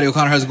end, and Paddy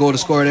O'Connor has a goal to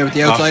score there with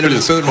the outside of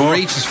his boot and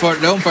reaches for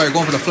the umpire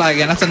going for the flag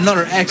again. That's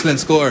another excellent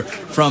score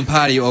from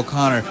Paddy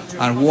O'Connor,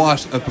 and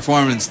what a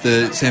performance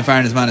the St.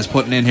 Farnans man is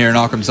putting in here in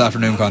Aughrim this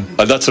afternoon, Con.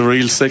 And that's a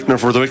real sickener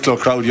for the Wicklow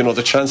crowd. You know,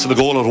 the chance of a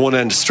goal at one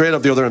end, straight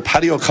up the other end.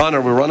 Paddy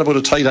O'Connor, we were on about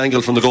a tight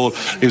angle from the goal.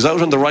 He was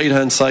out on the right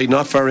hand side,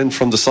 not far in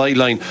from the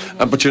sideline,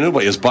 but you knew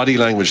by his body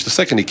language, the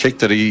second he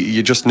kicked it,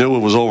 you just knew it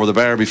was over the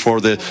bar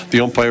before the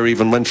umpire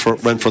even went for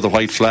the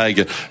white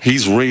flag.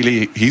 He's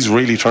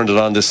really turned it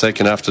on this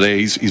second half today.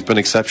 He's been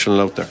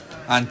exceptional out there.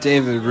 And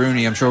David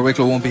Rooney, I'm sure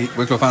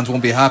Wicklow fans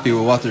won't be happy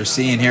with what they're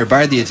seeing here.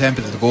 Bar the attempt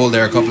at the goal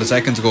there a couple of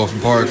seconds ago from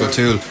Pádraig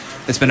O'Toole,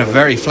 it's been a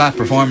very flat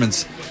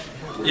performance.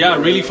 Yeah,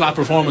 really flat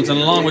performance, and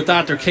along with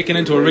that they're kicking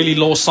into a really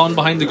low sun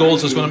behind the goal,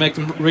 so it's going to make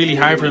them really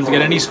hard for them to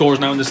get any scores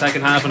now in the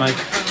second half, and I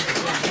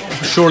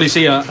surely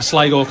see a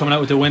Sligo coming out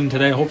with the win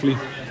today, hopefully.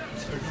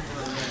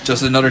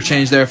 Just another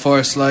change there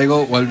for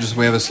Sligo. Well,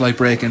 we have a slight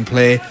break in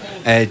play.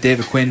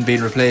 David Quinn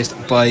being replaced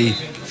by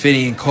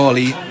Finian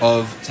Cawley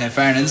of St.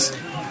 Farnans.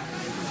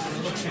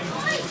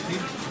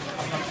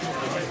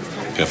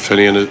 Yeah,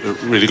 Finian is a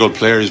really good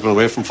player. He's been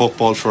away from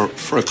football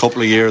for a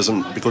couple of years,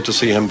 and it'd be good to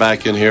see him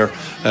back in here.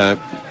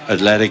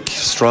 Athletic,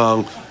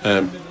 strong,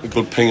 a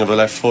good ping of the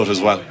left foot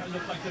as well.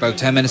 About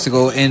 10 minutes to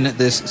go in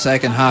this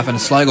second half, and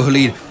Sligo who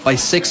lead by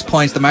 6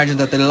 points, the margin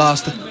that they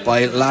lost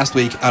by last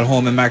week at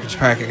home in Markets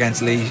Park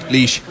against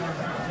Laois.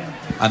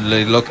 And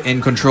they look in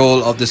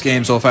control of this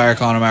game so far,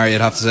 Conor Murray,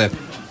 I'd have to say.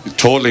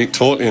 Totally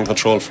in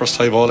control. First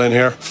high ball in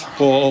here.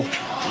 Oh.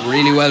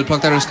 Really well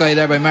plucked out of the sky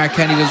there by Mark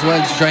Kenny as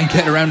well to try and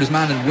get around his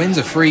man, and wins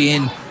a free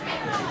in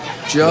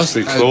just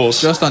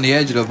on the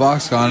edge of the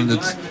box, Conor.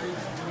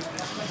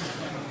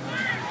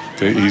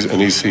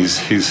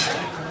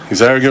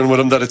 He's arguing with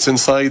him that it's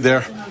inside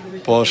there,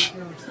 but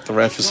the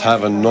ref is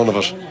having none of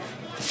it.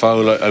 The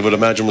foul, I would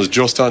imagine, was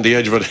just on the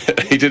edge of it.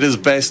 He did his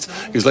best.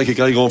 He was like a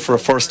guy going for a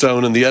first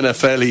down in the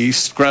NFL. He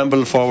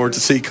scrambled forward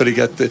to see could he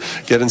get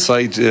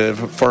inside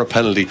for a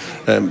penalty.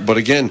 But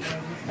again,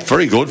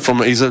 very good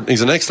from. He's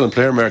an excellent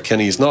player, Mark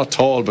Kenny. He's not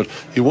tall, but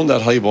he won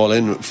that high ball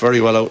in very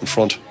well out in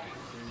front.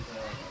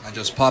 And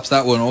just pops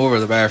that one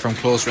over the bar from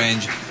close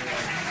range.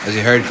 As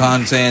you heard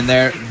Con saying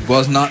there,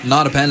 was not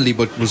a penalty,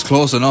 but was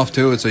close enough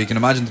to it. So you can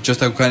imagine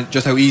just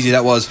how easy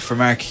that was for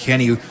Mark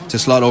Kenny to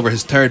slot over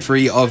his third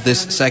free of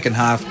this second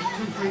half.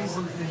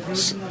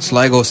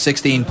 Sligo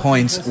 16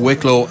 points,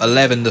 Wicklow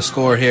 11. The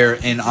score here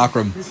in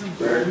Aughrim.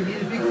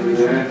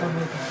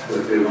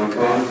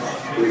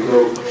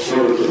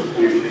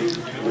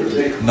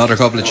 Another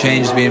couple of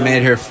changes being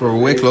made here for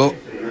Wicklow.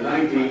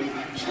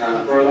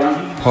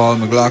 Paul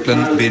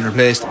McLaughlin being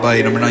replaced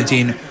by number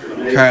 19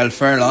 Carl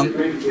Furlong,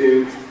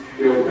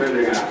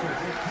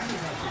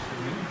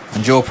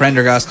 and Joe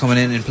Prendergast coming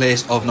in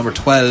place of number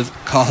 12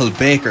 Cathal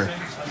Baker.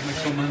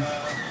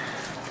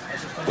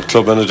 The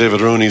club and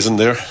David Rooney's in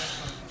there.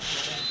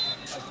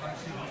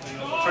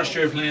 First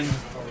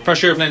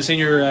year playing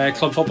senior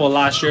club football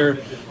last year,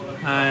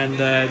 and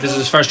this is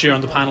his first year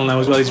on the panel now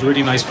as well. He's a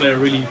really nice player,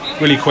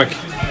 really quick.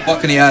 What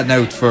can he add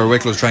now for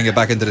Wicklow to try and get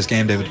back into this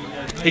game, David?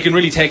 He can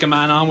really take a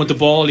man on with the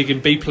ball. He can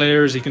beat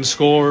players. He can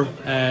score.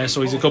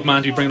 So he's a good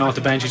man to be bringing off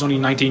the bench. He's only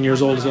 19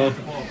 years old as well.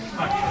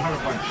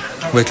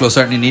 Wicklow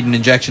certainly need an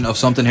injection of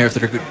something here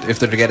if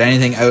they're to get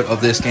anything out of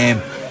this game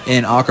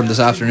in Aughrim this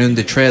afternoon.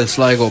 They trail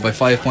Sligo by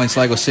 5 points.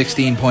 Sligo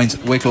 16 points,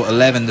 Wicklow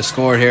 11. The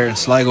score here, and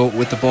Sligo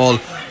with the ball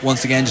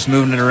once again, just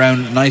moving it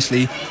around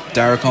nicely.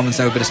 Dara Cummins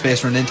now a bit of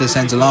space running into,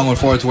 sends a long one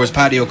forward towards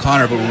Paddy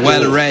O'Connor, but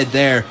well read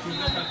there.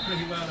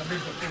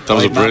 That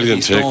was a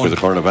brilliant take with the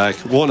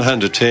cornerback.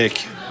 One-handed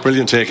take.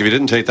 Brilliant take. If he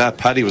didn't take that,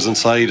 Paddy was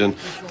inside and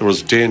there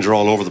was danger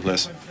all over the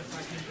place.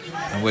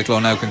 And Wicklow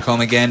now can come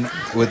again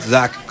with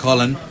Zach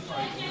Cullen,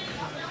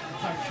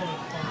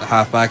 the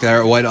half-back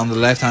there, wide on the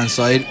left-hand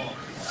side.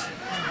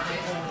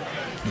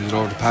 Moves it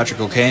over to Patrick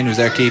O'Kane, who's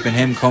there keeping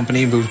him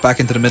company. Moves back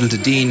into the middle to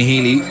Dean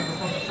Healy.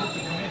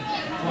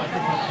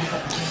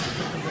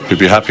 He'd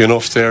be happy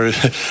enough there.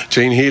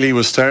 Jane Healy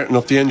was starting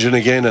up the engine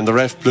again, and the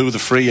ref blew the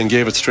free and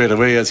gave it straight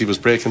away as he was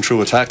breaking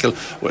through a tackle.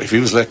 Well, if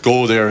he was let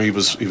go there, he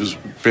was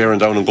bearing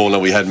down and goal. Now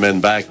we had men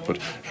back, but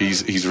he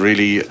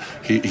really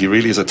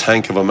is a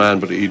tank of a man,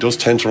 but he does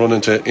tend to run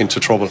into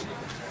trouble.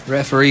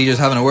 Referee just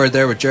having a word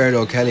there with Gerard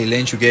O'Kelly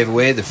Lynch, who gave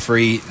away the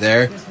free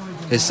there,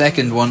 his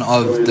second one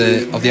of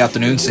the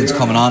afternoon since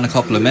coming on a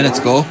couple of minutes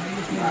ago.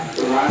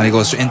 And he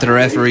goes into the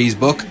referee's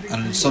book,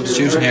 and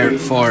substitution here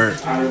for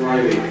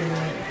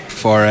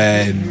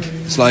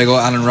Sligo,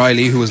 Alan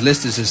Riley, who was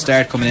listed to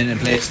start, coming in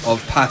place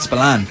of Pat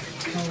Spillane.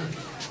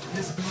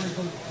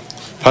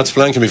 Pat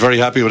Spillane can be very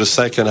happy with his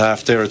second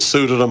half there. It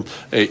suited him.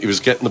 He was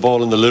getting the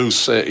ball in the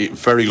loose.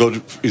 Very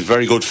good. He's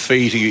very good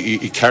feet.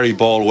 He carried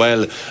ball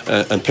well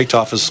and picked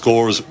off his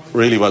scores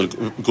really well.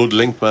 Good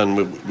link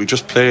man. We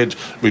just played.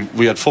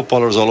 We had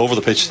footballers all over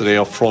the pitch today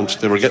up front.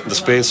 They were getting the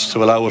space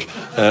to allow it.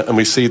 And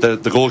we see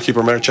that the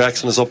goalkeeper Mark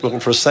Jackson is up looking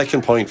for a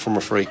second point from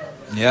a free.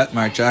 Yeah,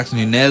 Mark Jackson,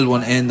 who nailed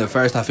one in the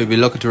first half. He'll be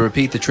looking to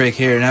repeat the trick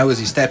here now as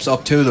he steps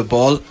up to the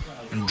ball.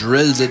 and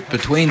drills it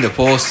between the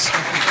posts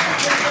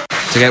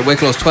to get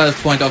Wicklow's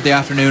 12th point of the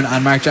afternoon,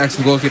 and Mark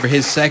Jackson, the goalkeeper,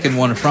 his second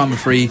one from a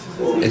free.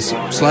 Is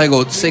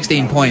Sligo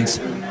 16 points,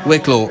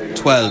 Wicklow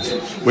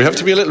 12. We have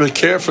to be a little bit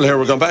careful here.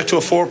 We're going back to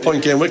a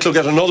 4-point game. Wicklow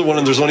get another one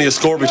and there's only a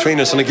score between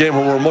us in a game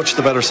where we're much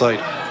the better side.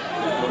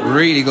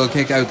 Really good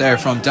kick out there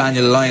from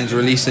Daniel Lyons,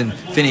 releasing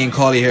Finian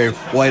Colley here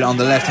wide on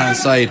the left hand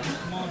side.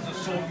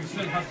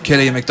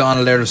 Killian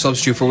McDonald there, the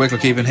substitute for Wicklow,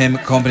 keeping him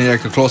company there. A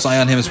close eye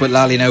on him. It's with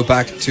Lally now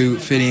back to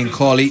Finian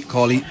Colley.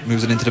 Colley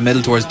moves it into the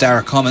middle towards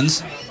Dara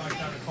Cummins.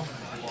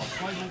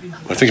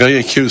 I think I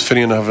accuse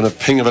Finian of having a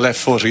ping of a left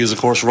foot. He is of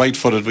course right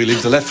footed. We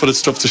leave the left footed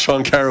stuff to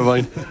Sean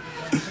Carabine.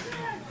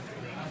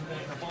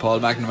 Paul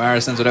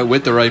McNamara sends it out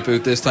with the right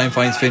boot this time,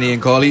 finds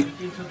Finian Colley,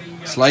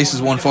 slices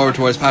one forward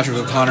towards Patrick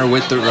O'Connor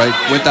with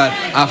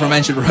that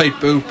aforementioned right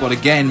boot, but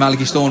again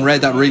Malachy Stone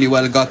read that really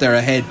well and got there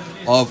ahead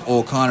of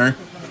O'Connor.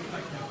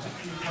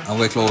 And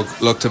Wicklow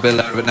look to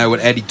build out of it now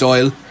with Eddie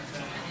Doyle.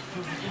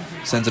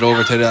 Sends it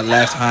over to that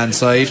left hand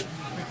side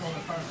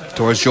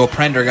towards Joe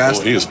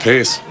Prendergast. Oh, he has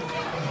pace.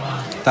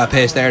 That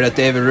pace there that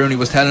David Rooney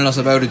was telling us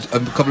about a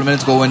couple of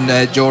minutes ago when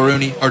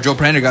Joe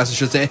Prendergast I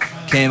should say,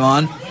 came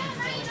on.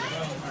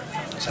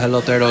 It's held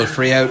up there though,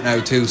 free out now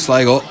to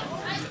Sligo.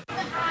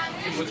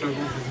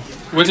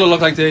 Wicklow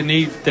look like they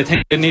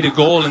think they need a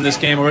goal in this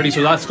game already,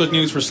 so that's good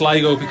news for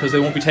Sligo because they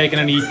won't be taking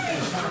any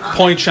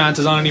point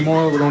chances on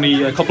anymore with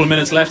only a couple of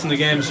minutes left in the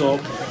game. So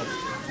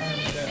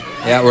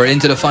yeah, we're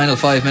into the final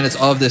 5 minutes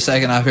of the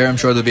second half here. I'm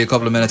sure there'll be a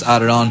couple of minutes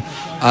added on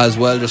as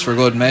well just for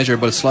good measure,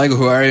 but Sligo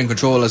who are in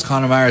control, as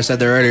Conor Mara said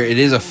there earlier. It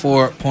is a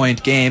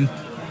 4-point game.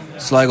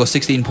 Sligo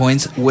 16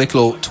 points,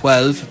 Wicklow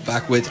 12.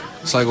 Back with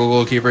Sligo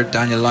goalkeeper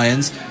Daniel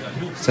Lyons.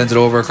 Sends it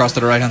over across to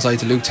the right hand side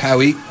to Luke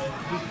Towie.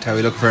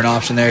 Towie looking for an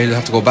option there. He'll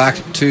have to go back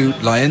to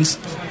Lyons.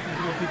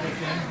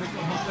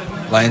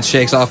 Lyons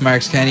shakes off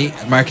Mark Kenny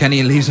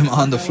and leaves him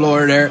on the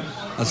floor there,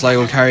 and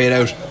Sligo will carry it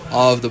out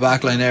of the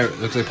back line there.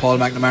 Looks like Paul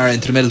McNamara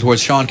into the middle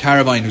towards Sean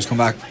Carabine, who's come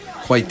back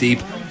quite deep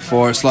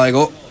for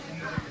Sligo.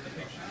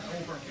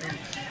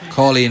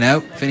 Colley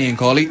now, Finian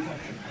Colley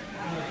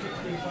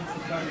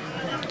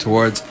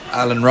towards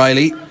Alan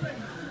Riley.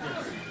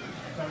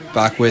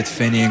 Back with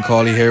Finian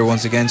Colley here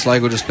once again.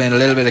 Sligo just playing a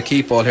little bit of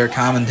keep ball here,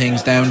 calming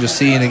things down, just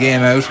seeing the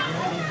game out.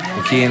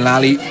 Keane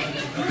Lally,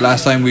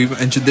 last time we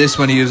mentioned this,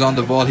 when he was on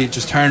the ball, he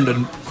just turned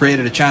and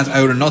created a chance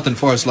out of nothing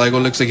for Sligo.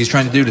 Looks like he's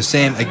trying to do the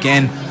same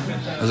again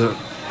as a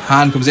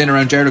hand comes in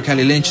around Gerard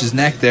Kelly Lynch's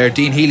neck there.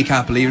 Dean Healy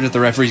can't believe it, the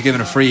referee's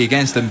given a free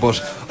against him, but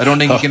I don't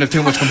think he can have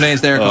too much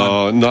complaints there.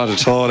 Oh, not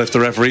at all. If the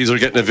referees are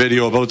getting a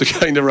video about the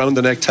kind of round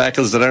the neck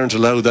tackles that aren't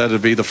allowed,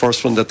 that'd be the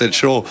first one that they'd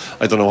show.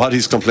 I don't know what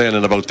he's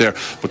complaining about there,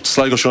 but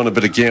Sligo showing a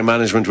bit of game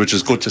management, which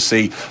is good to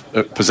see.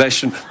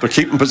 Possession, they're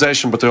keeping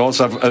possession, but they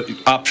also have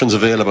options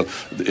available.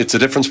 It's a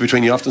difference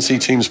between, you often see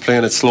teams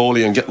playing it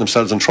slowly and getting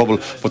themselves in trouble,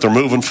 but they're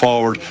moving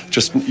forward,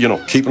 just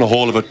keeping a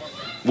hold of it,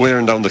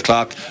 wearing down the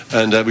clock.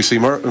 And we see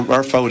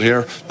Murph out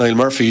here. Niall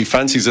Murphy, he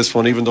fancies this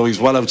one, even though he's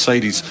well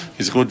outside. He's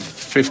a good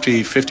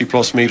 50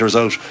 plus metres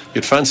out.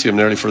 You'd fancy him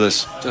nearly for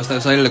this. Just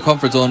outside of the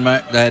comfort zone,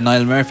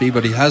 Niall Murphy,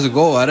 but he has a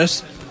go at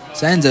it.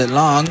 Sends it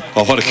long.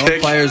 Oh, what a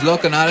kick. Umpire's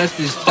looking at it.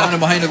 He's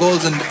standing behind the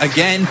goals, and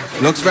again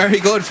looks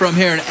very good from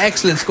here. An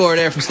excellent score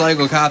there from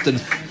Sligo captain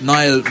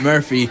Niall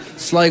Murphy.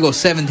 Sligo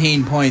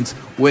 17 points,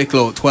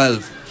 Wicklow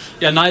 12.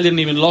 Yeah, Niall didn't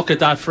even look at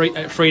that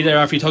free there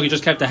after he took. He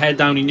just kept the head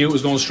down. He knew it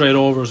was going straight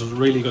over. So it was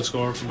a really good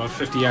score from about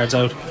 50 yards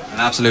out. An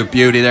absolute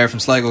beauty there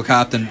from Sligo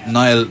captain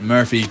Niall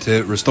Murphy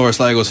to restore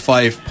Sligo's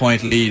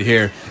 5-point lead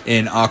here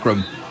in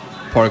Aughrim.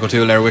 Pádraig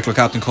O'Toole there, Wicklow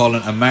captain,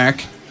 calling a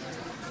mark.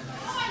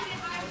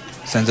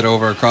 Sends it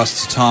over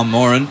across to Tom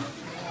Moran.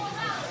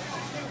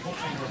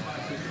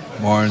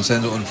 Moran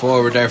sends it one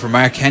forward there for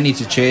Mark Kenny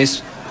to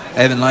chase.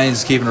 Evan Lyons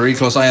is keeping a really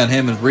close eye on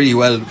him, and really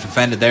well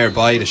defended there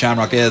by the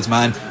Shamrock Gales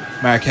man.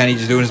 Mark Kenny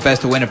just doing his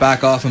best to win it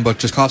back off him, but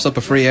just coughs up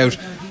a free out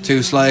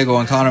to Sligo,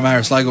 and Conor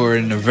Mara. Sligo are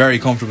in a very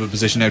comfortable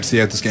position now to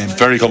see out this game.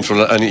 Very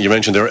comfortable, and you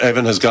mentioned there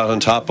Evan has got on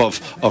top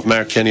of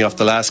Mark Kenny off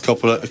the last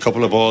couple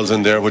of balls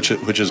in there, which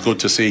is good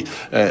to see.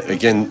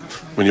 Again,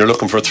 when you're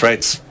looking for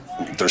threats,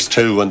 there's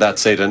two and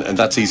that's it, and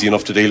that's easy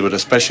enough to deal with,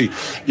 especially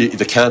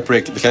they can't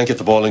get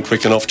the ball in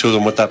quick enough to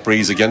them with that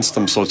breeze against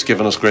them, so it's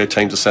given us great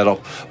time to set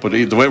up. But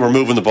the way we're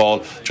moving the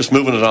ball, just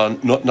moving it on,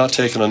 not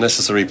taking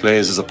unnecessary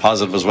plays, is a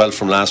positive as well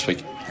from last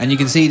week. And you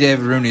can see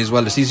David Rooney as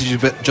well. There seems to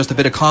be just a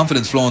bit of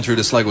confidence flowing through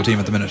the Sligo team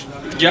at the minute.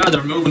 Yeah,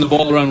 they're moving the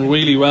ball around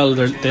really well.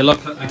 They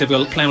look like they've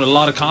got playing with a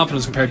lot of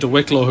confidence compared to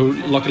Wicklow, who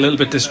look a little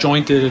bit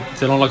disjointed.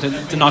 They don't look,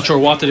 they're not sure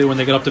what to do when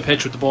they get up the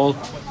pitch with the ball.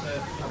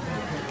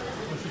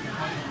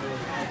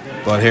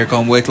 But here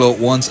come Wicklow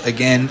once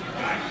again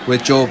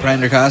with Joe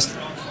Prendergast,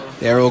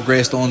 the Arrow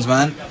Greystones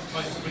man.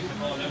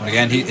 And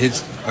again, he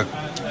hits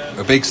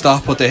a big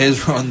stop put to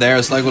his run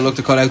there. Sligo look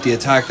to cut out the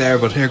attack there,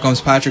 but here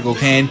comes Patrick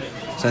O'Kane,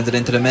 sends it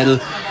into the middle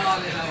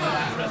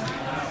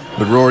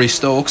with Rory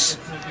Stokes.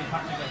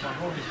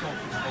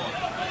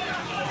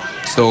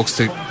 Stokes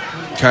to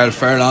Carl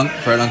Furlong.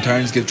 Furlong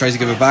tries to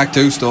give it back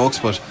to Stokes,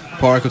 but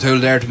Pádraig O'Toole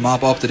there to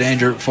mop up the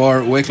danger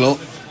for Wicklow.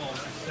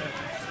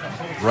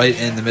 right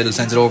in the middle,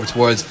 sends it over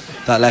towards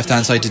that left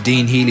hand side to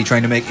Dean Healy,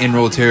 trying to make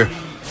inroads here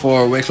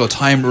for Wicklow.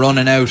 Time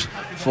running out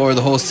for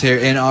the hosts here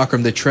in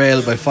Aughrim. They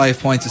trail by 5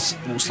 points.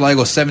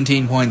 Sligo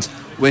 17 points,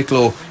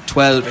 Wicklow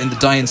 12 in the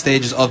dying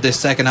stages of this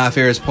second half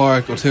here, as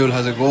Pádraig O'Toole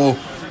has a go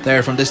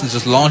there from distance,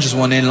 just launches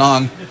one in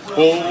long,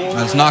 and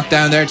it's knocked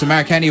down there to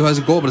Mark Kenny, who has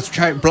a go, but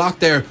it's blocked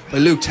there by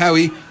Luke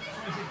Towie.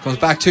 Comes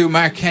back to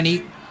Mark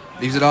Kenny,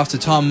 leaves it off to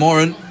Tom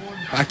Moran.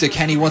 Back to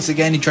Kenny once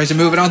again. He tries to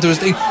move it onto his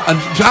thing and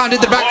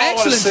handed the back.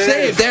 Excellent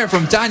save there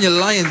from Daniel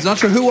Lyons. Not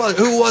sure who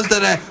was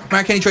that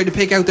Mark Kenny tried to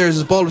pick out there as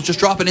his ball was just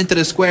dropping into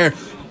the square.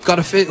 Got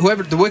a fit,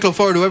 whoever the Wicklow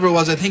forward, whoever it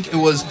was. I think it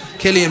was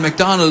Killian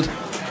McDonald.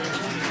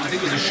 I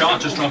think it was a shot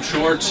just dropped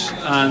short,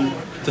 and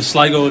the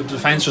Sligo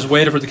defence just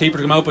waited for the keeper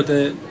to come out, but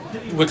the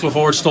Wicklow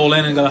forward stole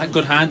in and got a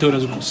good hand to it.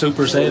 It was a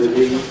super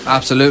save.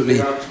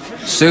 Absolutely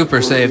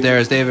super save there,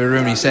 as David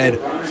Rooney said,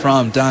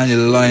 from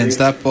Daniel Lyons.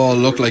 That ball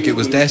looked like it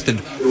was destined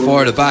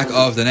for the back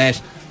of the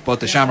net, but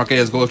the Shamrock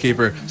Gales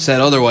goalkeeper said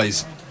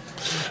otherwise.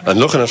 And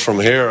looking at it from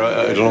here,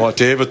 I don't know what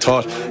David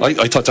thought.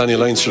 I thought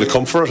Daniel Lyons should have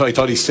come for it. I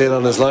thought he stayed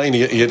on his line.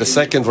 He had a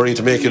second where he had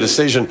to make a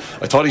decision.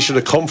 I thought he should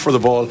have come for the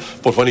ball,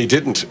 but when he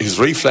didn't, his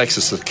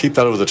reflexes to keep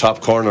that out of the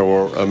top corner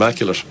were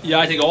immaculate. Yeah,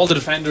 I think all the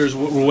defenders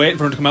were waiting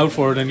for him to come out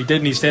for it, and he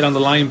didn't. He stayed on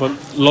the line, but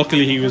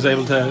luckily he was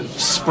able to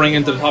spring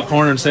into the top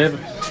corner and save it.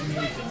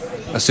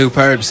 A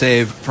superb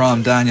save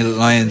from Daniel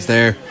Lyons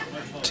there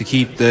to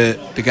keep the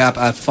gap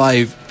at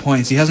 5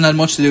 points. He hasn't had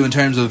much to do in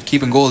terms of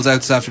keeping goals out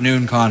this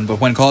afternoon, Con, but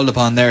when called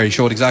upon there, he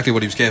showed exactly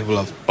what he was capable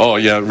of. Oh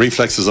yeah,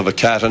 reflexes of a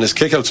cat, and his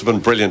kickouts have been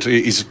brilliant.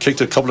 He's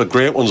kicked a couple of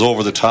great ones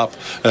over the top.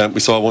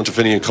 We saw one to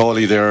Finney and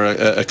Cawley there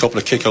a couple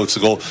of kickouts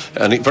ago,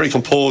 and very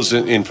composed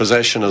in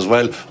possession as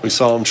well. We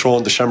saw him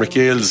throwing, the Shamrock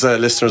Gales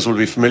listeners will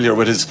be familiar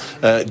with his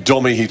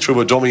dummy. He threw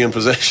a dummy in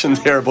possession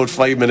there about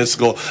 5 minutes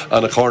ago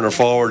on a corner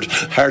forward.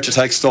 Heart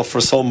attack stuff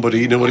for somebody.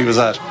 He knew what he was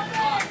at.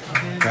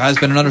 There has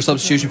been another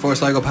substitution for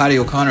Sligo. Paddy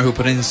O'Connor, who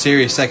put in a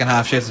serious second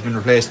half shift, has been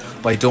replaced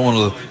by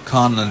Dónal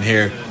Conlon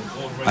here.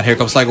 And here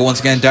comes Sligo once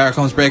again. Dara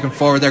comes breaking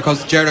forward. There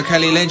comes Gerard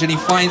O'Kelly Lynch, and he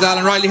finds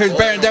Alan Riley. Here's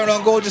bearing down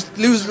on goal, just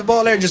loses the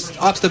ball there, just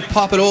opts to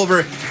pop it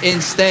over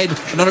instead.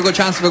 Another good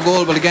chance of a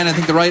goal, but again I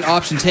think the right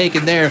option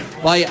taken there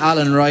by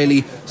Alan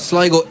Riley.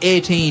 Sligo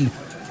 18,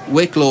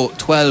 Wicklow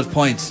 12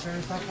 points.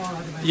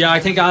 Yeah, I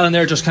think Alan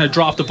there just kind of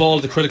dropped the ball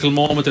at the critical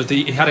moment. If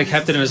he had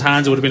kept it in his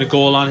hands, it would have been a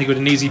goal on. He got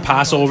an easy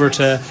pass over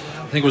to,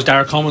 I think it was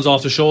Darragh Cummins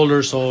off the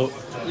shoulder, so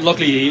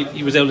luckily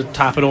he was able to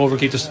tap it over,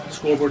 keep the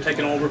scoreboard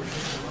taken over.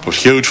 But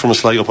huge from a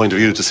Sligo point of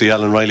view to see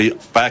Alan Riley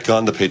back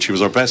on the pitch. He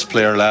was our best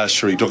player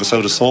last year. He dug us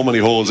out of so many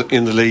holes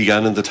in the league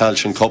and in the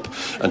Tailteann Cup,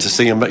 and to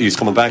see him, he's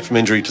coming back from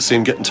injury, to see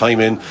him getting time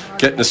in,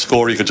 getting a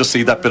score. You could just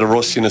see that bit of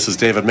rustiness, as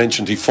David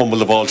mentioned. He fumbled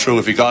the ball through.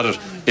 If he got it,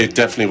 it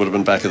definitely would have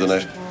been back of the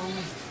net.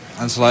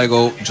 And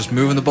Sligo just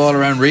moving the ball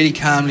around really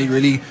calmly,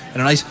 really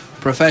in a nice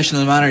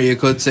professional manner, you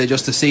could say,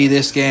 just to see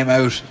this game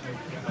out.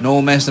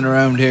 No messing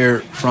around here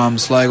from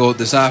Sligo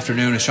this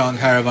afternoon, as Sean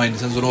Carabine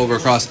sends it over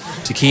across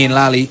to Cian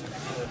Lally,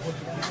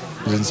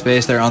 who's in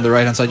space there on the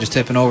right hand side, just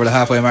tipping over the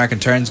halfway mark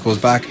and turns, goes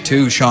back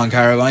to Sean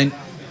Carabine.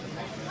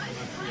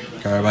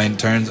 Carabine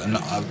turns and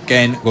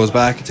again goes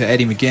back to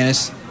Eddie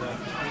McGuinness.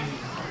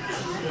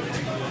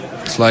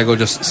 Sligo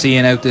just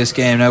seeing out this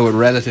game now with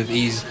relative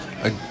ease.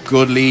 A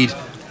good lead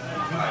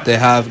they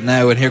have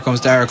now, and here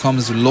comes Darragh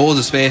Cummins with loads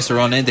of space to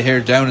run into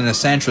here, down in a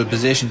central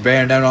position,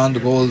 bearing down on the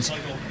goals.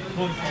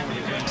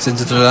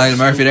 Sends it to Lyle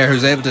Murphy there,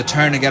 who's able to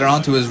turn and get it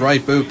onto his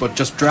right boot, but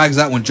just drags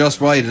that one just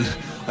wide. And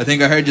I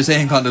think I heard you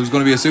saying, Con, it was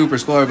going to be a super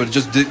score, but it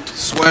just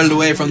swirled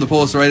away from the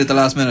post right at the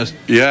last minute.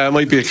 Yeah, it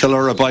might be a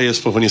killer or a bias,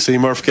 but when you see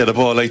Murph get a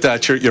ball like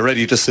that, you're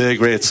ready to say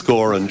great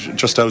score, and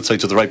just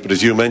outside to the right. But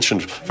as you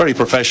mentioned, very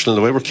professional,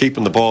 the way we're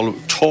keeping the ball,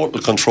 total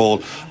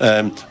control.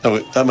 Now,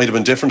 that might have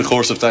been different, of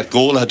course, if that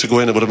goal had to go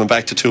in, it would have been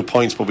back to 2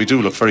 points, but we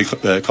do look very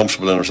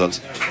comfortable in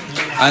ourselves.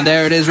 And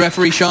there it is.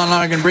 Referee Sean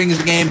Lonergan brings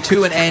the game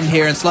to an end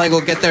here, and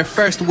Sligo get their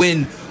first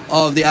win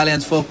of the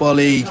Allianz Football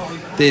League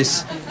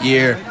this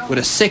year with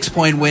a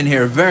 6-point win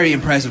here. Very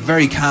impressive,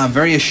 very calm,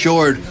 very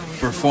assured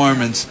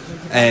performance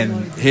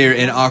here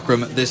in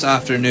Aughrim this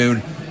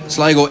afternoon.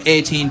 Sligo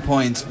 18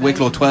 points,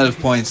 Wicklow 12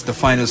 points, the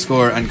final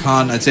score. And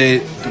Con, I'd say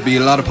there'll be a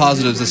lot of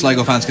positives the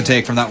Sligo fans can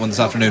take from that one this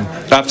afternoon.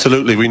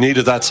 Absolutely, we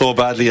needed that so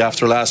badly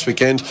after last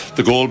weekend.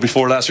 The goal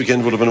before last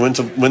weekend would have been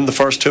to win the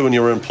first two, and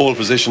you were in pole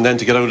position then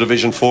to get out of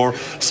Division 4.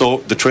 So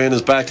the train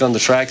is back on the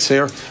tracks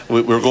here.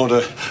 We're going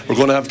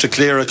to have to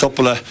clear a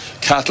couple of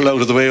cattle out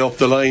of the way up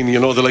the line.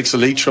 You know, the likes of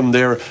Leitrim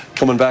there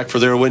coming back for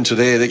their win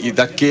today.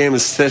 That game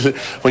is still,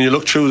 when you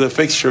look through the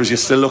fixtures, you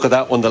still look at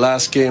that one, the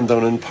last game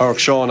down in Park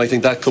Shaw, and I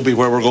think that could be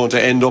where we're going to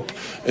end up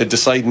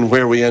deciding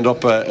where we end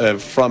up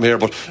from here.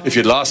 But if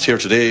you'd lost here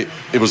today,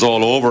 it was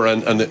all over,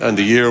 and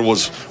the year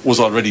was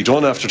already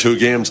done after 2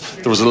 games.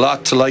 There was a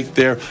lot to like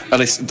there,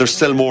 and there's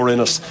still more in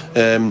us.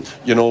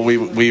 You know,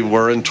 we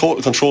were in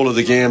total control of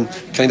the game,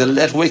 kind of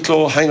let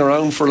Wicklow hang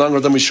around for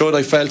longer than we should,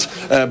 I felt,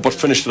 but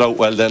finished it out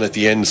well then at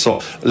the end.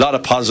 So a lot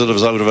of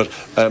positives out of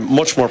it,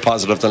 much more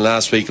positive than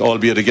last week,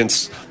 albeit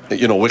against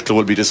Wicklow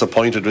will be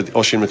disappointed with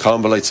Oisin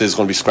McConville. I'd say is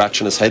going to be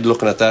scratching his head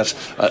looking at that.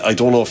 I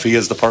don't know if he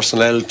has the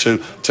personnel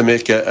to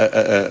make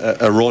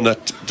a run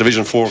at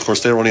Division 4. Of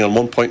course, they're only on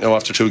 1 point now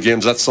after 2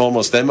 games. That's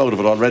almost them out of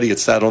it already.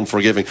 It's that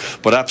unforgiving.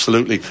 But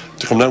absolutely,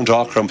 to come down to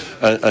Aughrim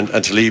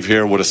and to leave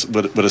here with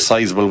a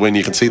sizable win.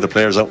 You can see the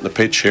players out in the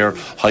pitch here,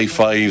 high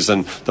fives,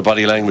 and the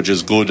body language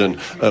is good, and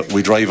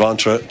we drive on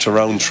to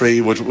round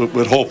 3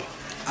 with hope.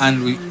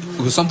 And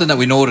it was something that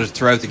we noted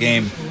throughout the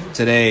game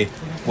today,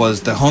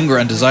 was the hunger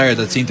and desire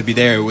that seemed to be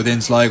there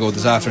within Sligo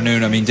this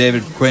afternoon. I mean,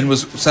 David Quinn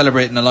was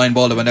celebrating a line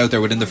ball that went out there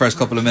within the first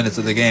couple of minutes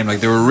of the game. Like,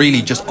 they were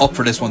really just up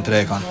for this one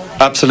today, Con.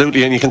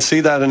 Absolutely, and you can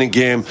see that in a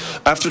game.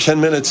 After 10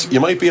 minutes,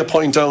 you might be a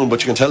point down,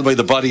 but you can tell by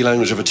the body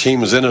language if a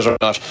team was in it or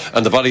not,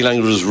 and the body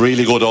language was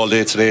really good all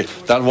day today.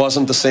 That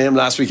wasn't the same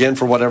last weekend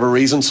for whatever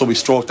reason, so we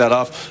stroked that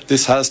off.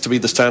 This has to be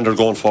the standard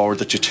going forward,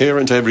 that you tear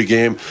into every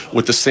game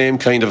with the same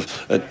kind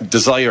of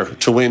desire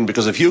to win,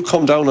 because if you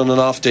come down on an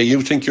off day,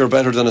 you think you're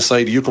better than a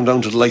side, you come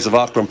down to the likes of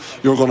Aughrim,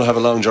 you're going to have a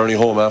long journey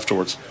home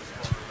afterwards.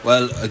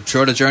 Well, I'm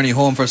sure the journey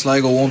home for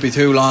Sligo won't be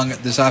too long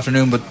this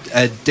afternoon, but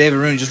David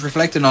Rooney, just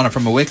reflecting on it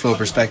from a Wicklow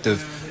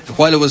perspective,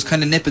 while it was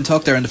kind of nip and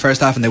tuck there in the first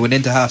half and they went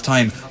into half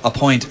time a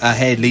point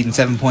ahead, leading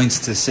 7 points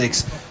to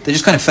 6, they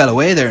just kind of fell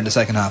away there in the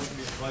second half.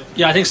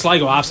 Yeah, I think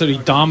Sligo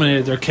absolutely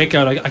dominated their kick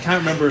out. I can't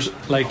remember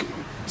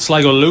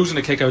Sligo losing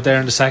a kick out there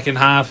in the second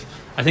half.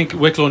 I think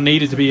Wicklow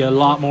needed to be a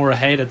lot more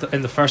ahead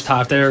in the first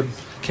half. They're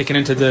kicking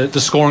into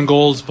the scoring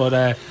goals,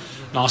 but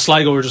no,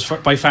 Sligo were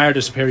just by far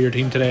the superior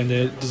team today, and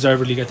they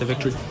deservedly get the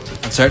victory.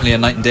 And certainly a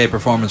night and day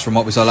performance from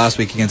what we saw last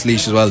week against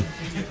Laois as well.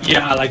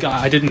 Yeah,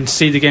 I didn't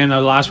see the game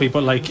last week,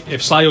 but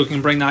if Sligo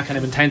can bring that kind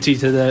of intensity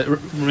to the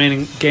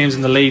remaining games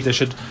in the league, they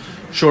should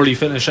surely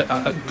finish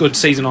a good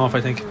season off,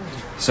 I think.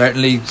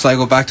 Certainly,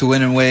 Sligo back to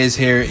winning ways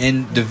here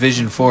in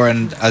Division 4,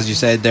 and as you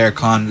said there,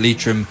 Con,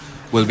 Leitrim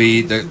will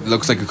be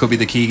looks like it could be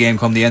the key game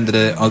come the end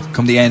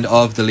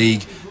of the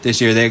league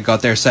this year. They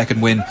got their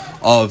second win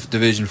of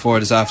Division 4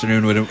 this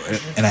afternoon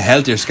in a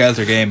helter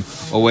skelter game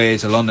away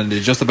to London. They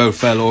just about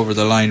fell over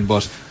the line,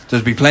 but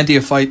there'll be plenty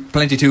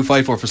to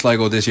fight for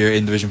Sligo this year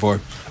in Division 4.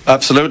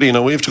 Absolutely.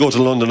 We have to go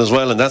to London as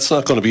well, and that's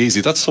not going to be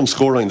easy. That's some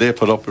scoring they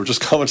put up. We were just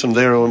commenting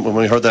there when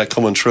we heard that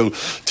coming through,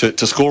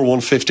 to score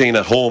 115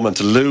 at home and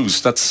to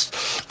lose, that's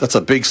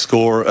a big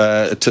score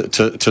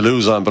to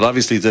lose on. But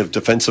obviously the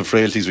defensive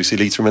frailties, we see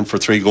Leitrim in for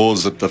 3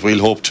 goals that we'll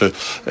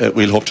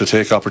hope to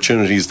take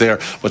opportunities there.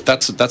 But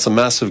that's a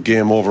massive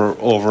game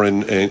over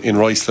in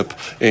Ruislip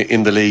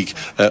in the league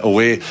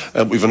away.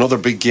 We've another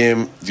big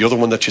game. The other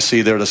one that you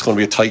see there that's going to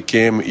be a tight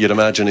game, you'd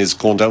imagine, is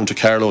going down to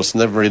Carlow. It's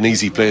never an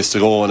easy place to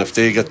go, and if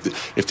they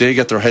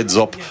get their heads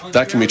up,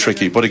 that can be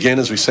tricky. But again,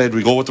 as we said,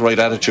 we go with the right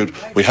attitude.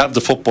 We have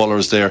the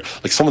footballers there,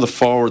 like some of the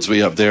forwards we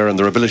have there, and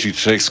their ability to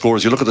take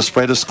scores. You look at the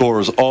spread of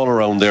scorers all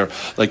around there,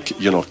 like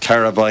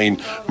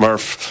Carabine,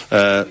 Murph,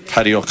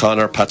 Paddy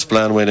O'Connor, Pat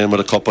Spillane went in with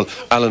a couple,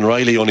 Alan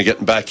Riley only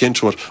getting back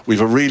into it.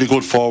 We've a really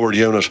good forward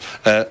unit,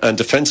 and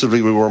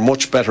defensively we were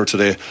much better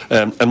today,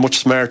 and much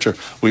smarter.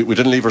 We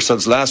didn't leave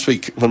ourselves. Last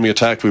week when we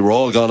attacked, we were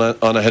all gone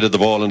on ahead of the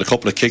ball, and a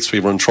couple of kicks we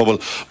were in trouble.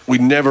 We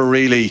never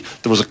really,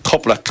 there was a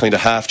couple of kind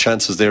of half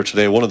chances there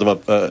today. One of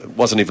them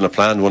wasn't even a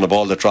planned one, a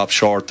ball that dropped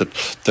short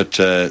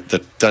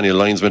that Daniel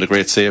Lyons made a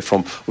great save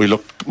from. We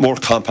looked more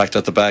compact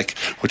at the back,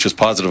 which is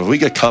positive. If we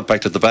get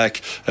compact at the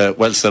back,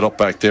 well set up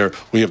back there,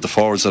 we have the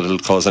forwards that will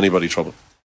cause anybody trouble.